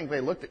 so-and-so, I think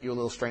they looked at you a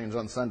little strange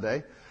on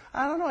Sunday.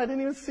 I don't know, I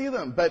didn't even see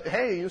them. But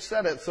hey, you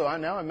said it, so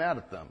now I'm mad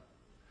at them.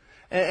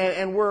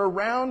 And we're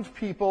around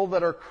people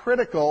that are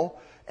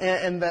critical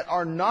and that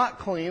are not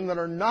clean, that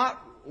are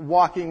not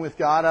walking with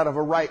God out of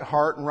a right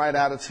heart and right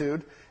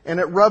attitude, and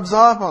it rubs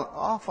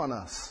off on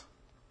us.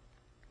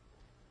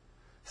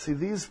 See,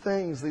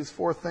 these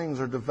four things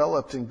are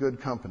developed in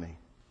good company,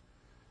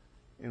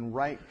 in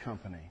right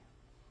company.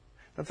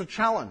 That's a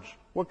challenge.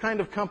 What kind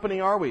of company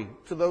are we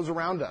to those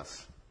around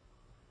us?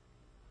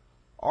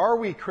 Are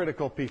we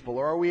critical people,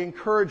 or are we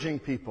encouraging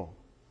people?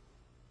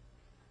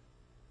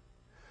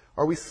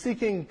 Are we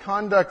seeking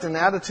conduct and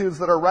attitudes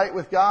that are right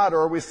with God,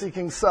 or are we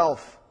seeking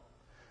self?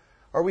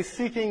 Are we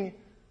seeking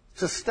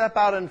to step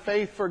out in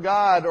faith for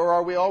God, or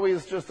are we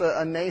always just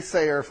a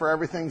naysayer for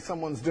everything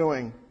someone's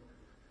doing?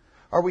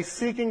 Are we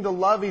seeking to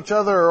love each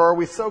other, or are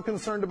we so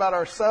concerned about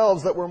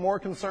ourselves that we're more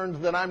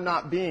concerned that I'm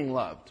not being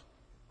loved?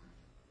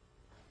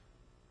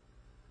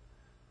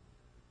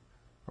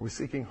 Are we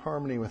seeking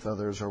harmony with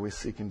others, or are we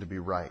seeking to be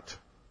right?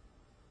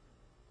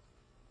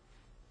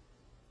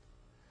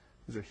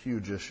 These are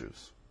huge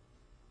issues.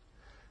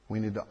 We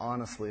need to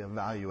honestly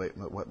evaluate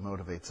what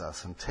motivates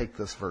us and take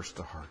this verse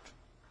to heart.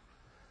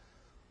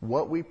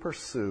 What we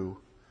pursue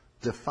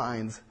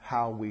defines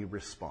how we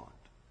respond.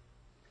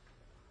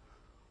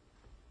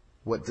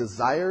 What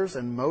desires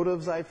and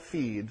motives I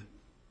feed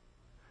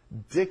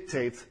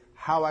dictates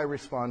how I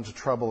respond to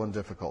trouble and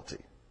difficulty.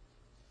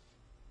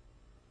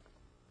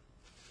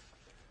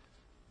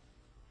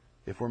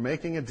 If we're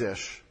making a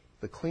dish,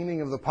 the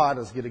cleaning of the pot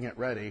is getting it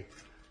ready,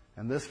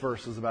 and this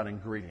verse is about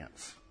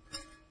ingredients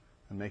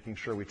and making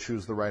sure we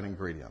choose the right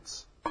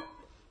ingredients.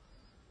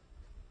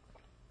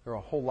 There are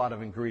a whole lot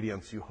of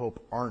ingredients you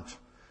hope aren't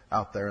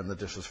out there in the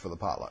dishes for the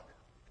potluck,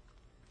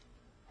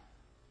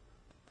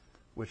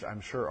 which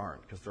I'm sure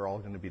aren't, because they're all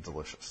going to be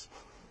delicious.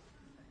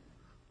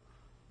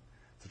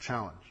 It's a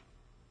challenge.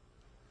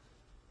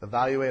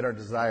 Evaluate our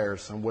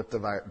desires and what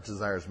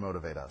desires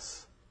motivate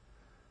us.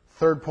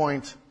 Third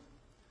point,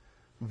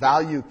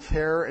 value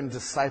care and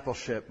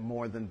discipleship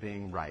more than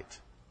being right.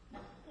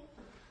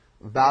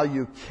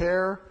 Value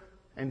care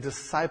and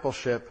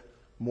discipleship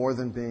more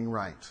than being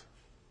right.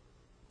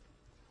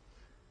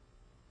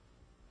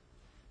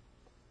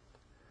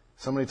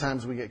 So many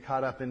times we get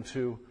caught up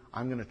into,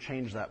 I'm going to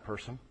change that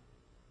person.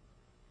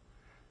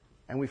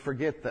 And we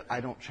forget that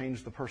I don't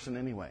change the person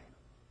anyway.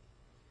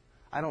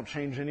 I don't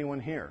change anyone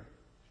here.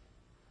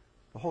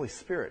 The Holy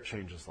Spirit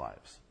changes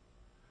lives.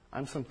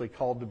 I'm simply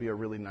called to be a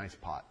really nice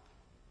pot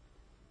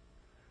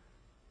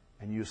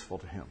and useful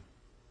to Him.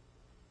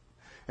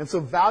 And so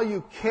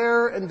value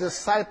care and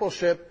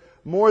discipleship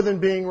more than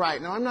being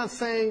right. Now, I'm not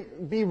saying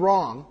be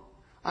wrong.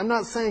 I'm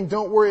not saying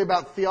don't worry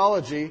about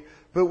theology.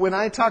 But when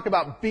I talk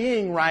about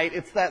being right,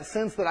 it's that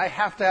sense that I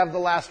have to have the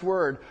last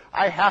word.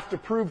 I have to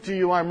prove to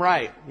you I'm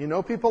right. You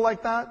know people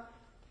like that?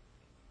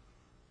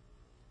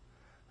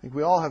 I think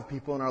we all have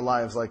people in our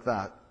lives like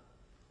that.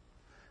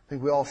 I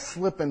think we all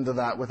slip into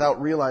that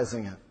without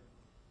realizing it.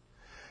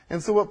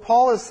 And so what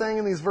Paul is saying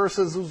in these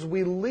verses is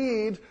we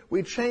lead,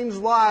 we change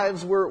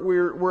lives,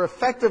 we're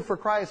effective for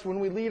Christ when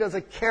we lead as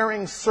a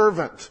caring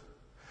servant.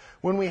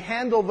 When we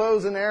handle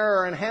those in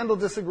error and handle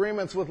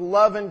disagreements with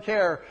love and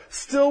care,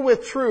 still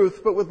with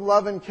truth, but with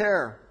love and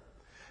care.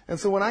 And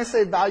so when I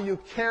say value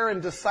care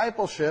and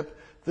discipleship,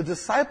 the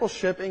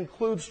discipleship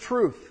includes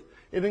truth.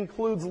 It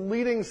includes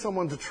leading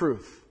someone to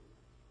truth.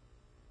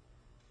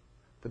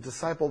 The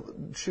disciple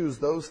choose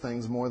those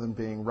things more than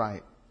being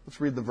right.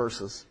 Let's read the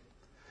verses.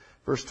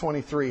 Verse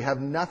 23,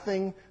 have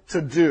nothing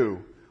to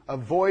do,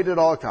 avoid at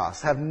all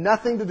costs, have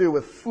nothing to do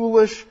with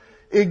foolish,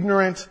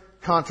 ignorant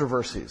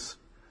controversies.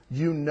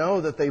 You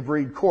know that they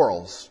breed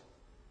quarrels.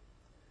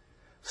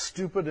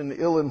 Stupid and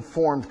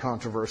ill-informed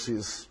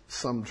controversies,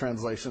 some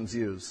translations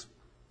use.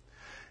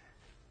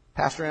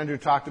 Pastor Andrew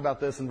talked about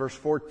this in verse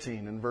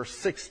 14 and verse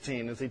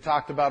 16 as he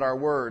talked about our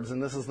words.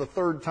 And this is the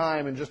third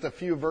time in just a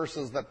few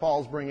verses that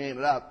Paul's bringing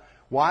it up.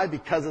 Why?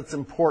 Because it's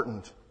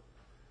important.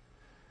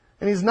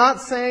 And he's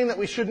not saying that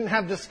we shouldn't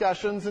have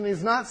discussions, and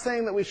he's not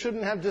saying that we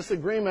shouldn't have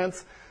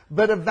disagreements,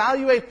 but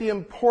evaluate the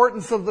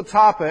importance of the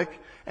topic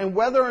and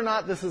whether or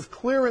not this is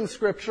clear in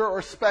Scripture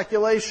or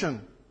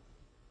speculation.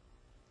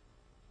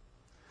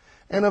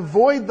 And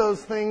avoid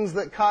those things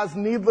that cause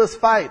needless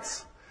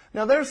fights.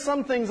 Now, there's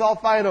some things I'll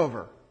fight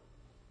over.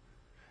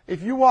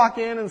 If you walk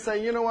in and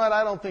say, you know what,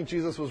 I don't think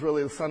Jesus was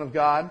really the Son of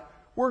God,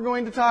 we're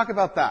going to talk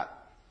about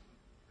that.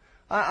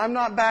 I'm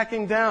not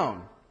backing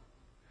down.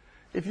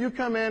 If you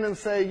come in and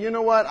say, you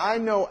know what, I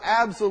know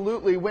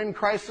absolutely when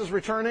Christ is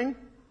returning,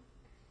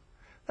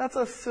 that's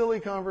a silly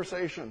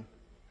conversation.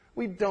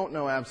 We don't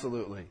know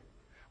absolutely.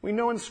 We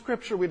know in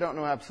Scripture we don't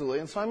know absolutely.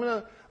 And so I'm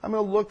going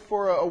to look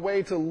for a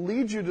way to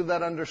lead you to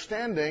that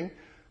understanding,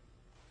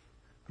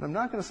 but I'm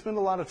not going to spend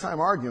a lot of time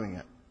arguing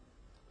it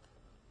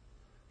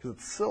because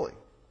it's silly.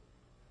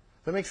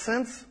 Does that make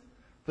sense?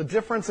 The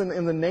difference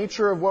in the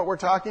nature of what we're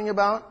talking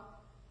about?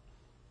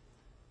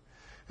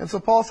 And so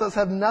Paul says,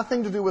 have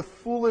nothing to do with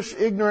foolish,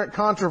 ignorant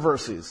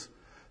controversies.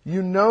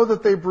 You know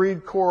that they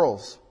breed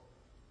quarrels.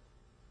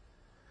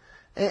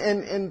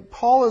 And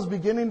Paul is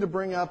beginning to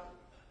bring up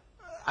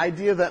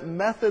idea that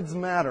methods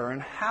matter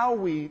and how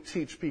we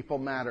teach people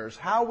matters,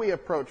 how we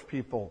approach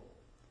people.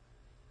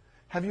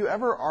 Have you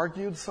ever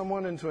argued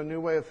someone into a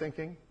new way of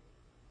thinking?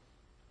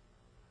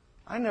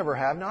 I never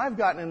have. Now, I've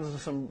gotten into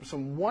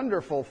some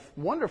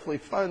wonderfully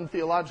fun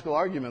theological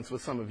arguments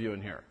with some of you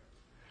in here.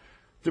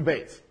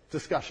 Debates,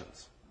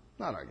 discussions,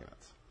 not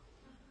arguments.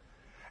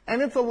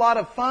 And it's a lot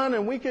of fun,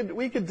 and we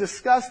could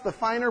discuss the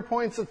finer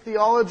points of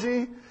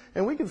theology,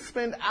 and we could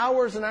spend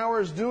hours and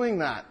hours doing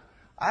that.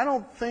 I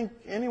don't think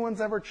anyone's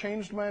ever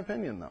changed my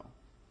opinion, though.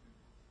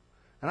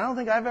 And I don't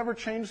think I've ever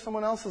changed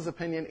someone else's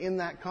opinion in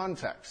that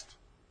context.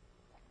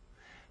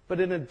 But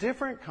in a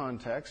different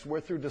context,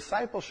 where through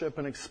discipleship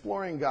and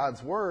exploring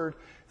God's Word,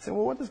 saying,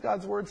 well, what does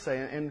God's Word say?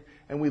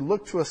 And we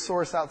look to a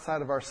source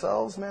outside of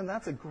ourselves, man,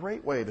 that's a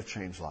great way to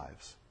change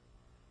lives.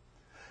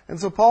 And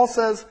so Paul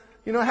says,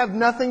 have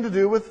nothing to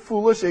do with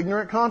foolish,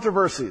 ignorant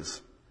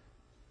controversies.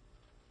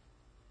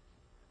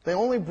 They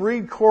only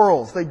breed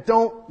quarrels. They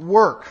don't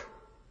work.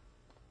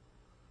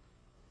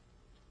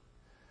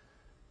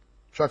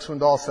 Chuck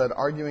Swindoll said,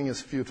 arguing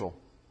is futile.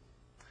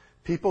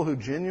 People who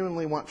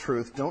genuinely want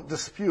truth don't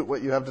dispute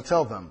what you have to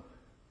tell them,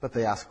 but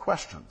they ask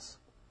questions.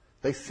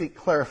 They seek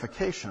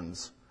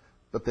clarifications,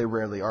 but they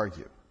rarely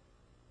argue.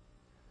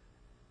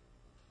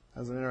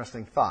 That's an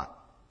interesting thought.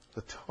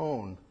 The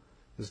tone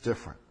is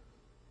different.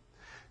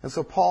 And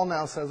so Paul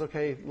now says,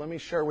 okay, let me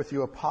share with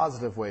you a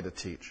positive way to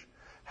teach.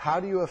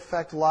 How do you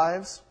affect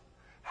lives?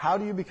 How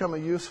do you become a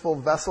useful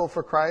vessel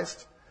for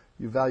Christ?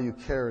 You value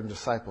care and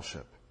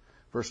discipleship.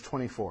 Verse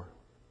 24.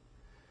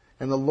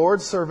 And the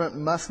Lord's servant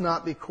must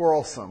not be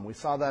quarrelsome. We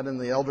saw that in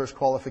the elders'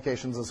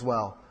 qualifications as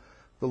well.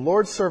 The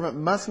Lord's servant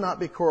must not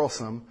be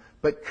quarrelsome,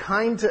 but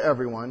kind to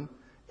everyone,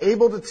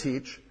 able to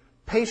teach,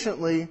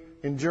 patiently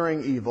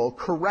enduring evil,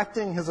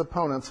 correcting his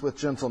opponents with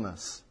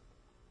gentleness.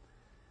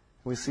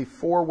 We see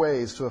 4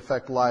 ways to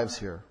affect lives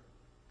here.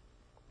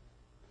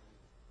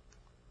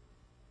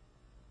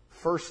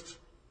 First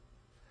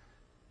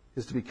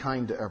is to be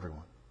kind to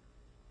everyone.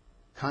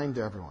 Kind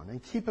to everyone.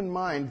 And keep in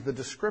mind, the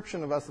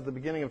description of us at the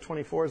beginning of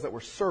 24 is that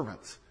we're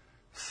servants,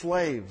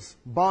 slaves,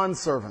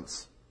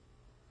 bondservants.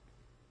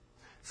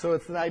 So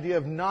it's the idea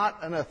of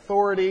not an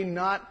authority,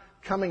 not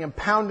coming and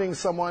pounding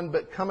someone,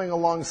 but coming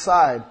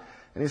alongside.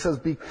 And he says,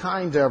 be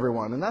kind to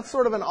everyone. And that's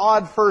sort of an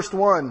odd first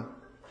one.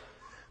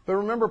 But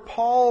remember,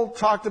 Paul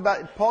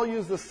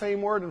used the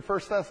same word in 1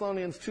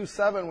 Thessalonians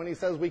 2:7 when he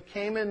says, we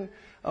came in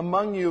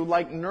among you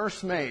like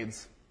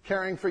nursemaids,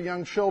 caring for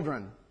young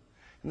children.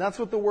 And that's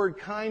what the word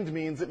kind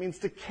means. It means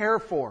to care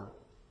for,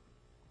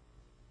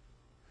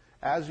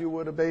 as you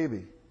would a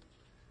baby.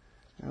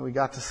 And we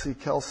got to see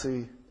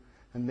Kelsey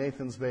and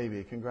Nathan's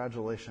baby.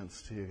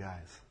 Congratulations to you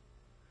guys.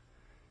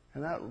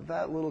 And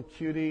that little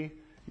cutie,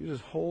 you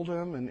just hold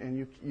him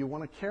and you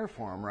want to care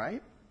for him,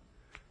 right?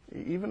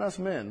 Even us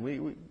men,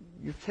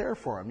 you care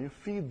for them, you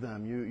feed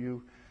them,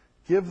 you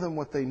give them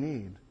what they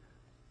need.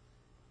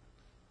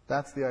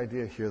 That's the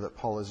idea here that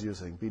Paul is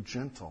using. Be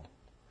gentle.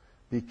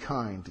 Be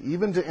kind,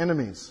 even to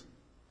enemies.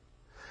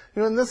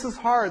 And this is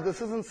hard.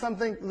 This isn't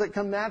something that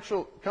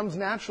comes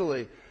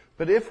naturally.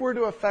 But if we're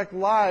to affect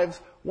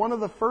lives, one of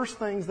the first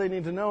things they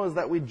need to know is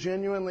that we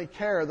genuinely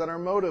care, that our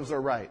motives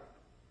are right.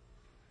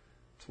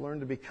 To learn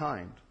to be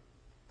kind.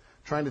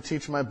 Trying to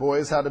teach my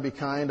boys how to be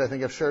kind. I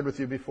think I've shared with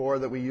you before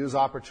that we use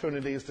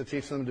opportunities to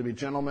teach them to be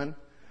gentlemen.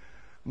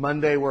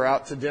 Monday, we're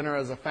out to dinner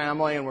as a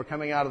family, and we're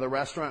coming out of the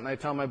restaurant, and I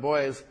tell my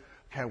boys,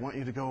 okay, I want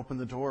you to go open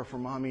the door for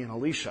Mommy and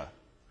Alicia.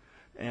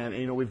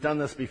 And, we've done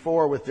this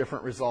before with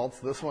different results.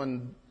 This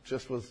one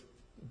just was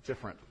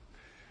different.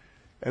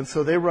 And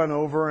so they run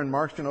over, and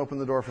Mark's going to open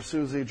the door for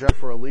Susie, Jeff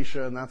for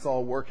Alicia, and that's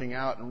all working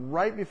out. And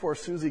right before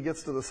Susie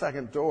gets to the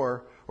second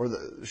door, or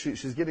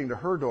she's getting to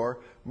her door,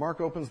 Mark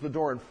opens the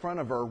door in front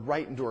of her,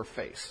 right into her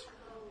face.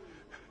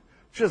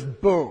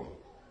 Just boom.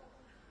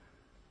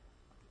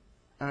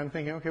 And I'm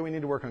thinking, okay, we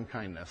need to work on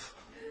kindness,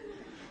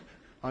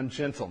 on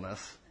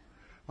gentleness.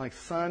 I'm like,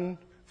 son,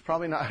 it's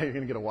probably not how you're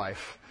going to get a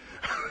wife.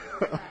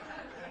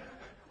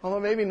 Although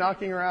maybe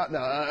knocking her out.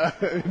 No.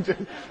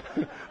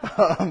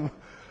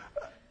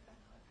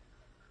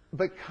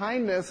 But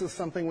kindness is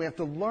something we have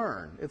to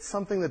learn. It's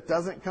something that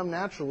doesn't come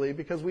naturally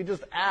because we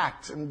just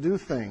act and do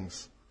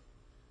things.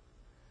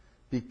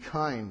 Be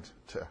kind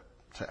to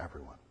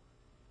everyone.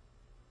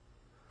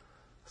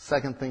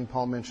 Second thing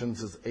Paul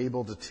mentions is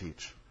able to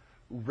teach.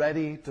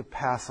 Ready to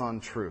pass on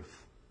truth.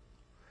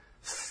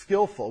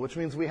 Skillful, which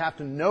means we have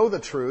to know the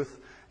truth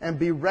and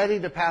be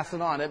ready to pass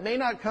it on. It may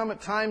not come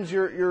at times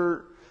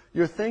you're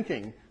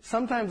thinking.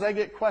 Sometimes I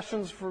get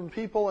questions from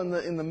people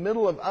in the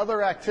middle of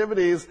other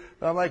activities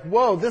that I'm like,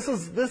 whoa, this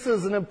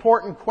is an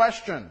important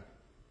question.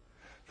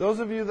 Those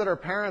of you that are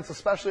parents,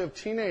 especially of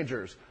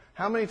teenagers,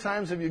 how many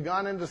times have you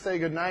gone in to say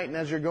goodnight, and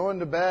as you're going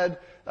to bed,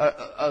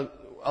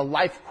 a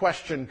life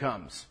question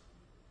comes?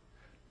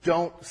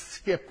 Don't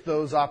skip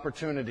those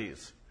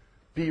opportunities.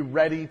 Be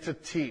ready to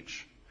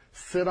teach.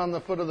 Sit on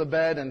the foot of the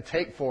bed and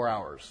take 4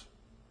 hours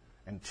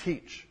and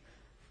teach.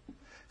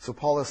 So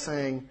Paul is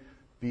saying,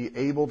 be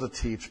able to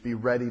teach, be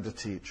ready to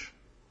teach.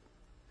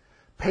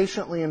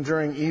 Patiently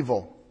enduring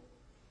evil.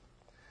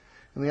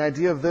 And the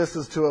idea of this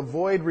is to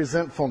avoid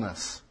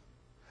resentfulness.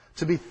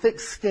 to be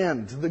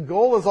thick-skinned. The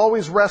goal is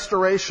always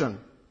restoration.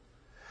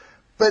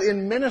 But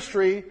in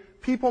ministry,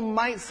 people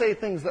might say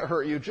things that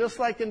hurt you, just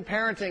like in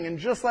parenting and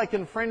just like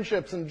in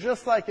friendships and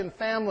just like in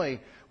family.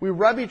 We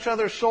rub each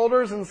other's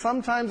shoulders and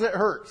sometimes it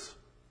hurts.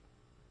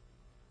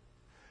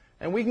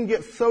 And we can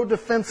get so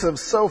defensive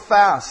so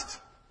fast.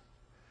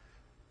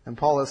 And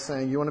Paul is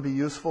saying, you want to be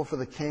useful for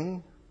the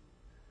king?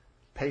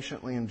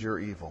 Patiently endure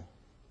evil.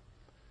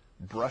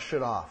 Brush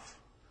it off.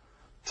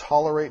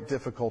 Tolerate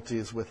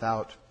difficulties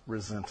without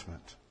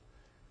resentment.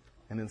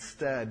 And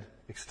instead,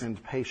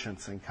 extend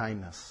patience and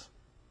kindness.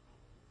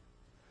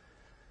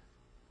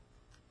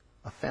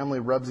 A family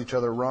rubs each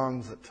other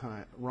wrong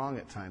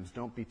at times.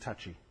 Don't be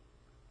touchy.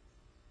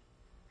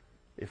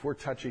 If we're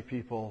touchy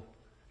people,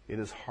 it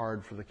is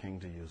hard for the king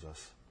to use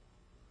us.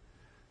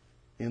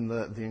 In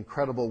the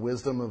incredible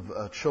wisdom of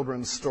a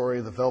children's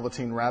story, The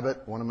Velveteen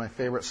Rabbit, one of my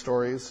favorite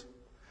stories,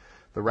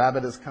 the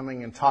rabbit is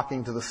coming and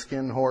talking to the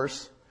skin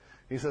horse.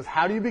 He says,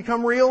 how do you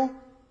become real?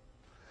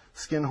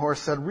 Skin horse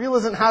said, real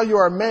isn't how you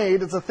are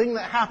made, it's a thing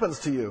that happens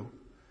to you.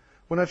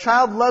 When a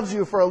child loves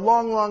you for a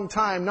long, long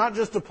time, not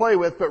just to play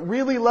with, but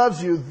really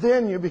loves you,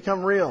 then you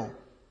become real.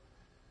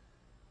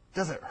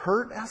 Does it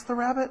hurt? Asked the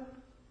rabbit.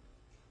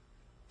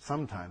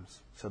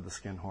 Sometimes, said the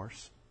skin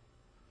horse,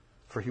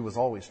 for he was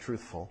always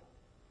truthful.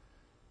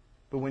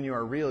 But when you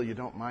are real, you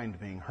don't mind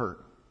being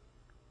hurt.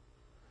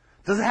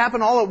 Does it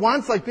happen all at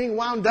once, like being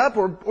wound up,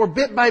 or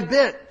bit by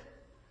bit?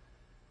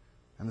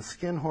 And the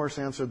skin horse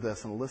answered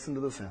this, and listen to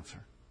this answer.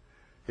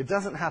 It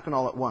doesn't happen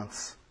all at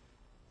once.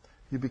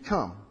 You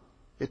become.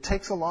 It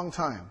takes a long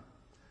time.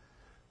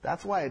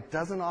 That's why it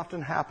doesn't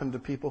often happen to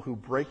people who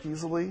break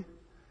easily,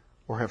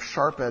 or have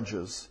sharp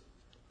edges,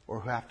 or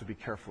who have to be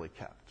carefully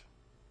kept.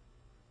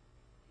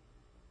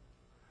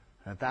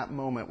 At that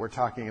moment, we're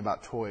talking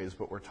about toys,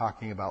 but we're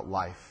talking about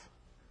life.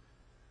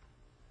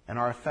 And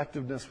our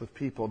effectiveness with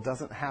people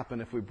doesn't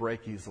happen if we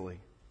break easily.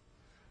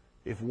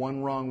 If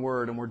one wrong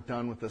word and we're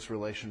done with this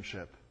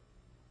relationship.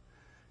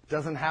 It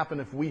doesn't happen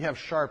if we have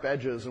sharp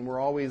edges and we're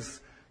always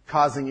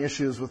causing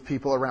issues with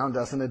people around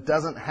us. And it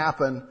doesn't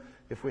happen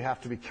if we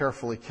have to be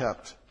carefully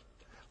kept.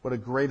 What a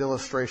great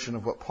illustration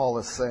of what Paul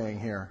is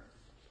saying here.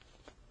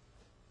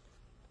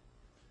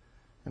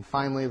 And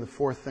finally, the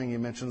fourth thing he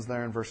mentions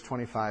there in verse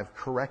 25,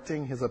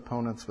 correcting his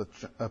opponents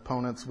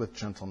with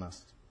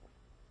gentleness.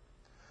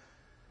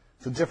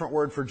 It's a different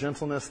word for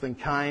gentleness than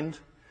kind.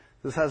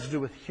 This has to do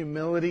with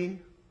humility,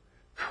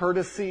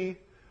 courtesy,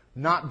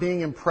 not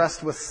being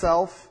impressed with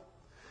self.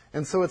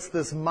 And so it's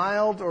this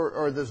mild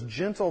or this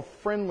gentle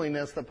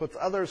friendliness that puts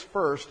others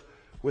first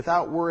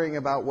without worrying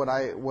about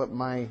what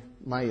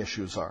my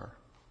issues are.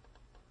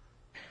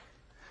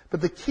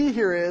 But the key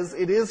here is,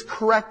 it is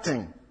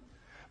correcting.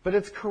 But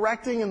it's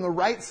correcting in the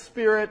right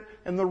spirit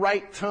and the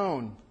right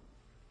tone.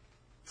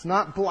 It's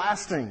not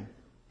blasting.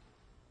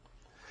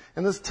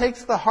 And this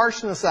takes the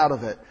harshness out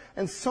of it.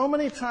 And so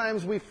many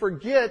times we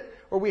forget,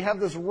 or we have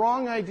this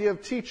wrong idea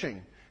of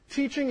teaching.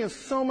 Teaching is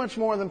so much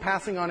more than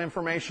passing on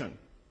information.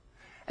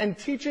 And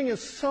teaching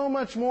is so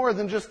much more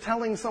than just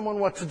telling someone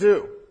what to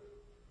do.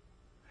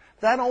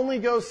 That only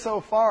goes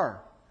so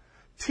far.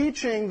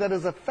 Teaching that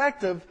is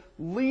effective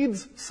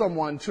leads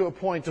someone to a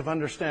point of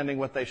understanding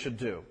what they should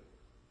do.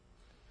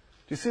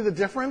 Do you see the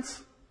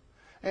difference?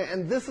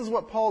 And this is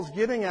what Paul's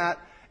getting at.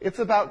 It's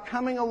about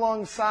coming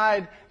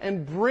alongside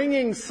and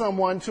bringing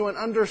someone to an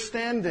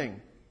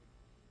understanding.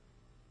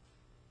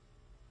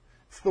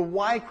 It's the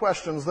why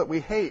questions that we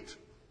hate.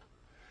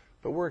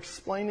 But we're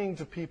explaining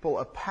to people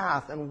a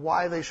path and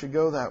why they should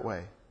go that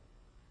way.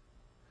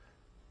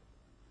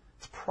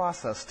 It's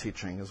process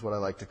teaching is what I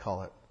like to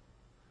call it.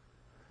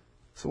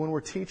 So when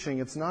we're teaching,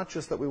 it's not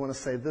just that we want to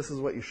say this is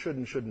what you should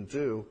and shouldn't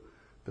do,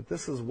 but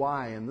this is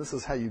why and this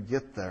is how you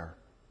get there.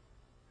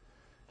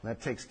 And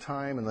that takes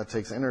time and that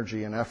takes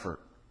energy and effort.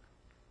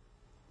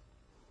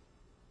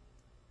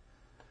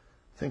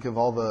 Think of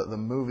all the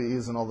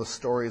movies and all the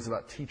stories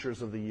about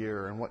teachers of the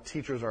year and what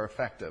teachers are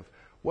effective.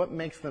 What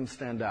makes them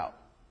stand out?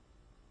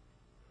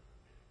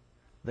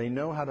 They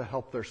know how to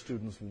help their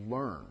students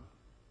learn.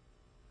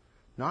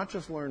 Not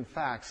just learn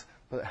facts,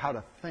 but how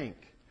to think.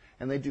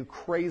 And they do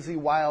crazy,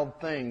 wild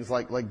things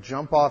like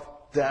jump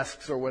off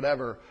desks or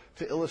whatever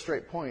to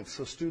illustrate points.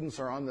 So students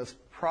are on this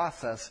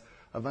process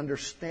of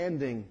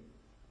understanding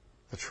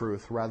the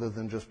truth rather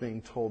than just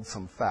being told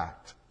some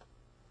fact.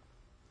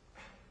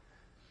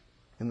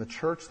 In the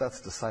church,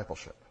 that's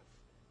discipleship.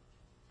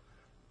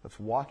 That's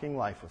walking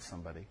life with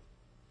somebody,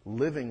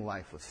 living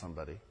life with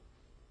somebody,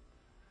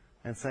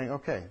 and saying,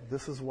 okay,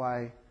 this is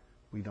why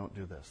we don't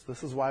do this.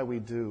 This is why we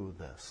do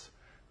this.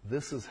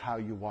 This is how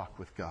you walk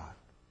with God.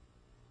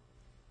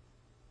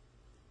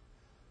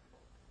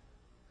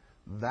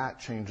 That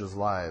changes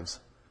lives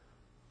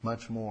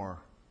much more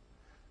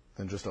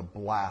than just a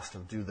blast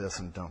of do this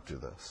and don't do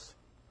this.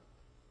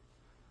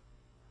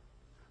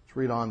 Let's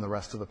read on the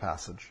rest of the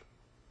passage.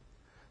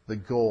 The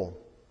goal.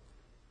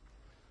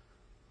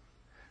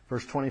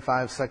 Verse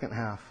 25, second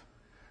half.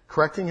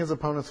 Correcting his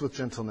opponents with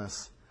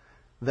gentleness,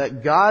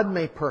 that God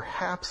may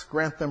perhaps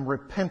grant them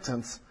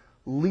repentance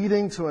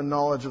leading to a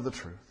knowledge of the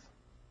truth.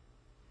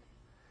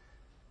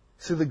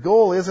 See, the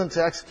goal isn't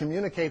to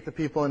excommunicate the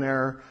people in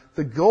error.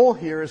 The goal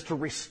here is to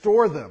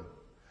restore them,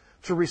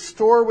 to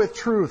restore with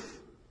truth.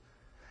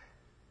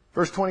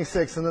 Verse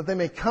 26, and that they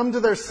may come to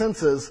their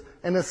senses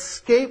and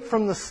escape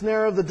from the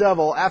snare of the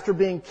devil after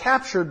being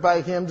captured by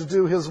him to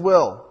do his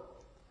will.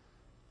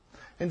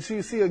 And so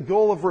you see a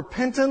goal of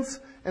repentance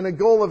and a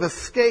goal of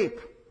escape.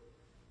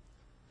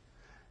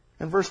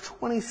 In verse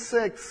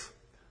 26,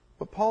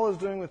 what Paul is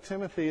doing with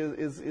Timothy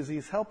is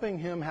he's helping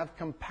him have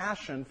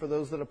compassion for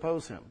those that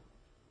oppose him.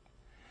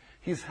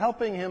 He's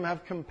helping him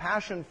have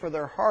compassion for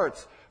their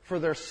hearts, for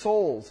their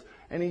souls.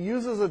 And he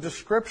uses a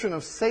description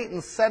of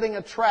Satan setting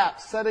a trap,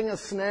 setting a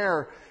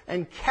snare,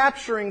 and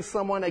capturing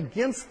someone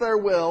against their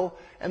will,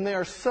 and they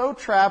are so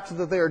trapped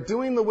that they are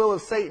doing the will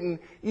of Satan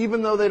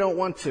even though they don't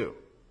want to.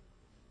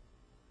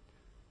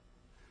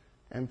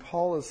 And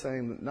Paul is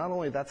saying that not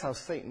only that's how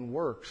Satan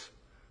works,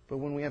 but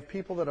when we have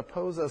people that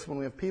oppose us, when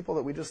we have people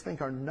that we just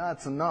think are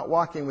nuts and not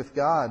walking with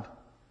God,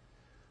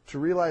 to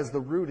realize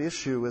the root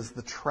issue is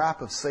the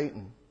trap of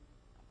Satan.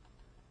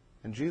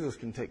 And Jesus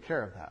can take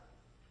care of that.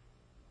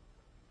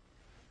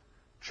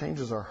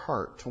 Changes our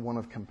heart to one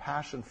of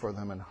compassion for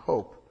them and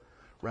hope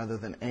rather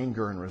than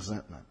anger and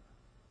resentment.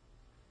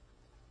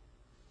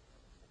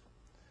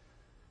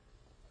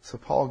 So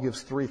Paul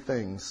gives 3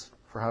 things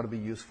for how to be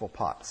useful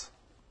pots.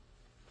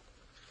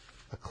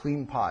 A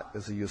clean pot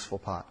is a useful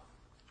pot.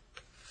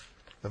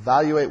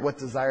 Evaluate what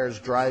desires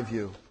drive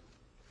you,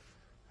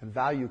 and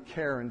value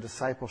care and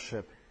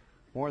discipleship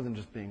more than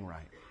just being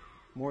right,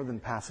 more than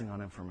passing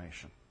on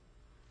information.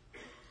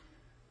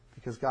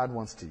 Because God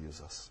wants to use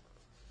us.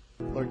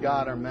 Lord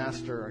God, our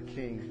Master, our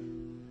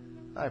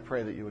King, I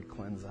pray that you would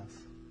cleanse us.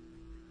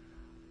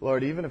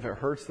 Lord, even if it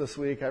hurts this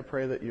week, I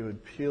pray that you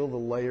would peel the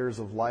layers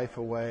of life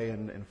away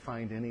and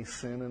find any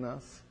sin in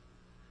us,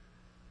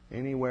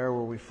 anywhere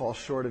where we fall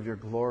short of your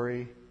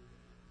glory.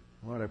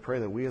 Lord, I pray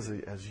that we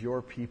as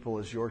your people,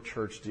 as your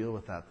church, deal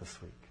with that this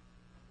week.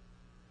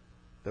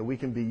 That we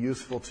can be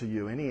useful to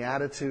you. Any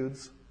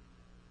attitudes,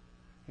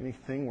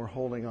 anything we're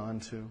holding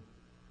on to,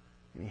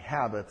 any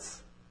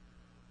habits,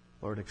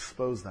 Lord,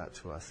 expose that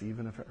to us,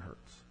 even if it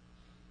hurts.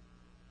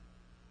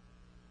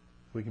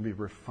 We can be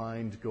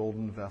refined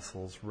golden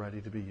vessels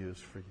ready to be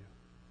used for you.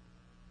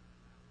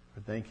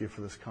 Lord, thank you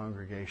for this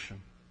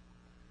congregation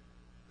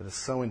that is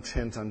so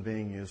intent on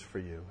being used for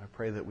you. I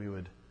pray that we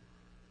would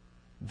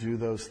do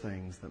those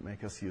things that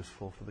make us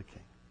useful for the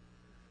King.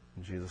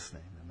 In Jesus'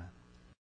 name, amen.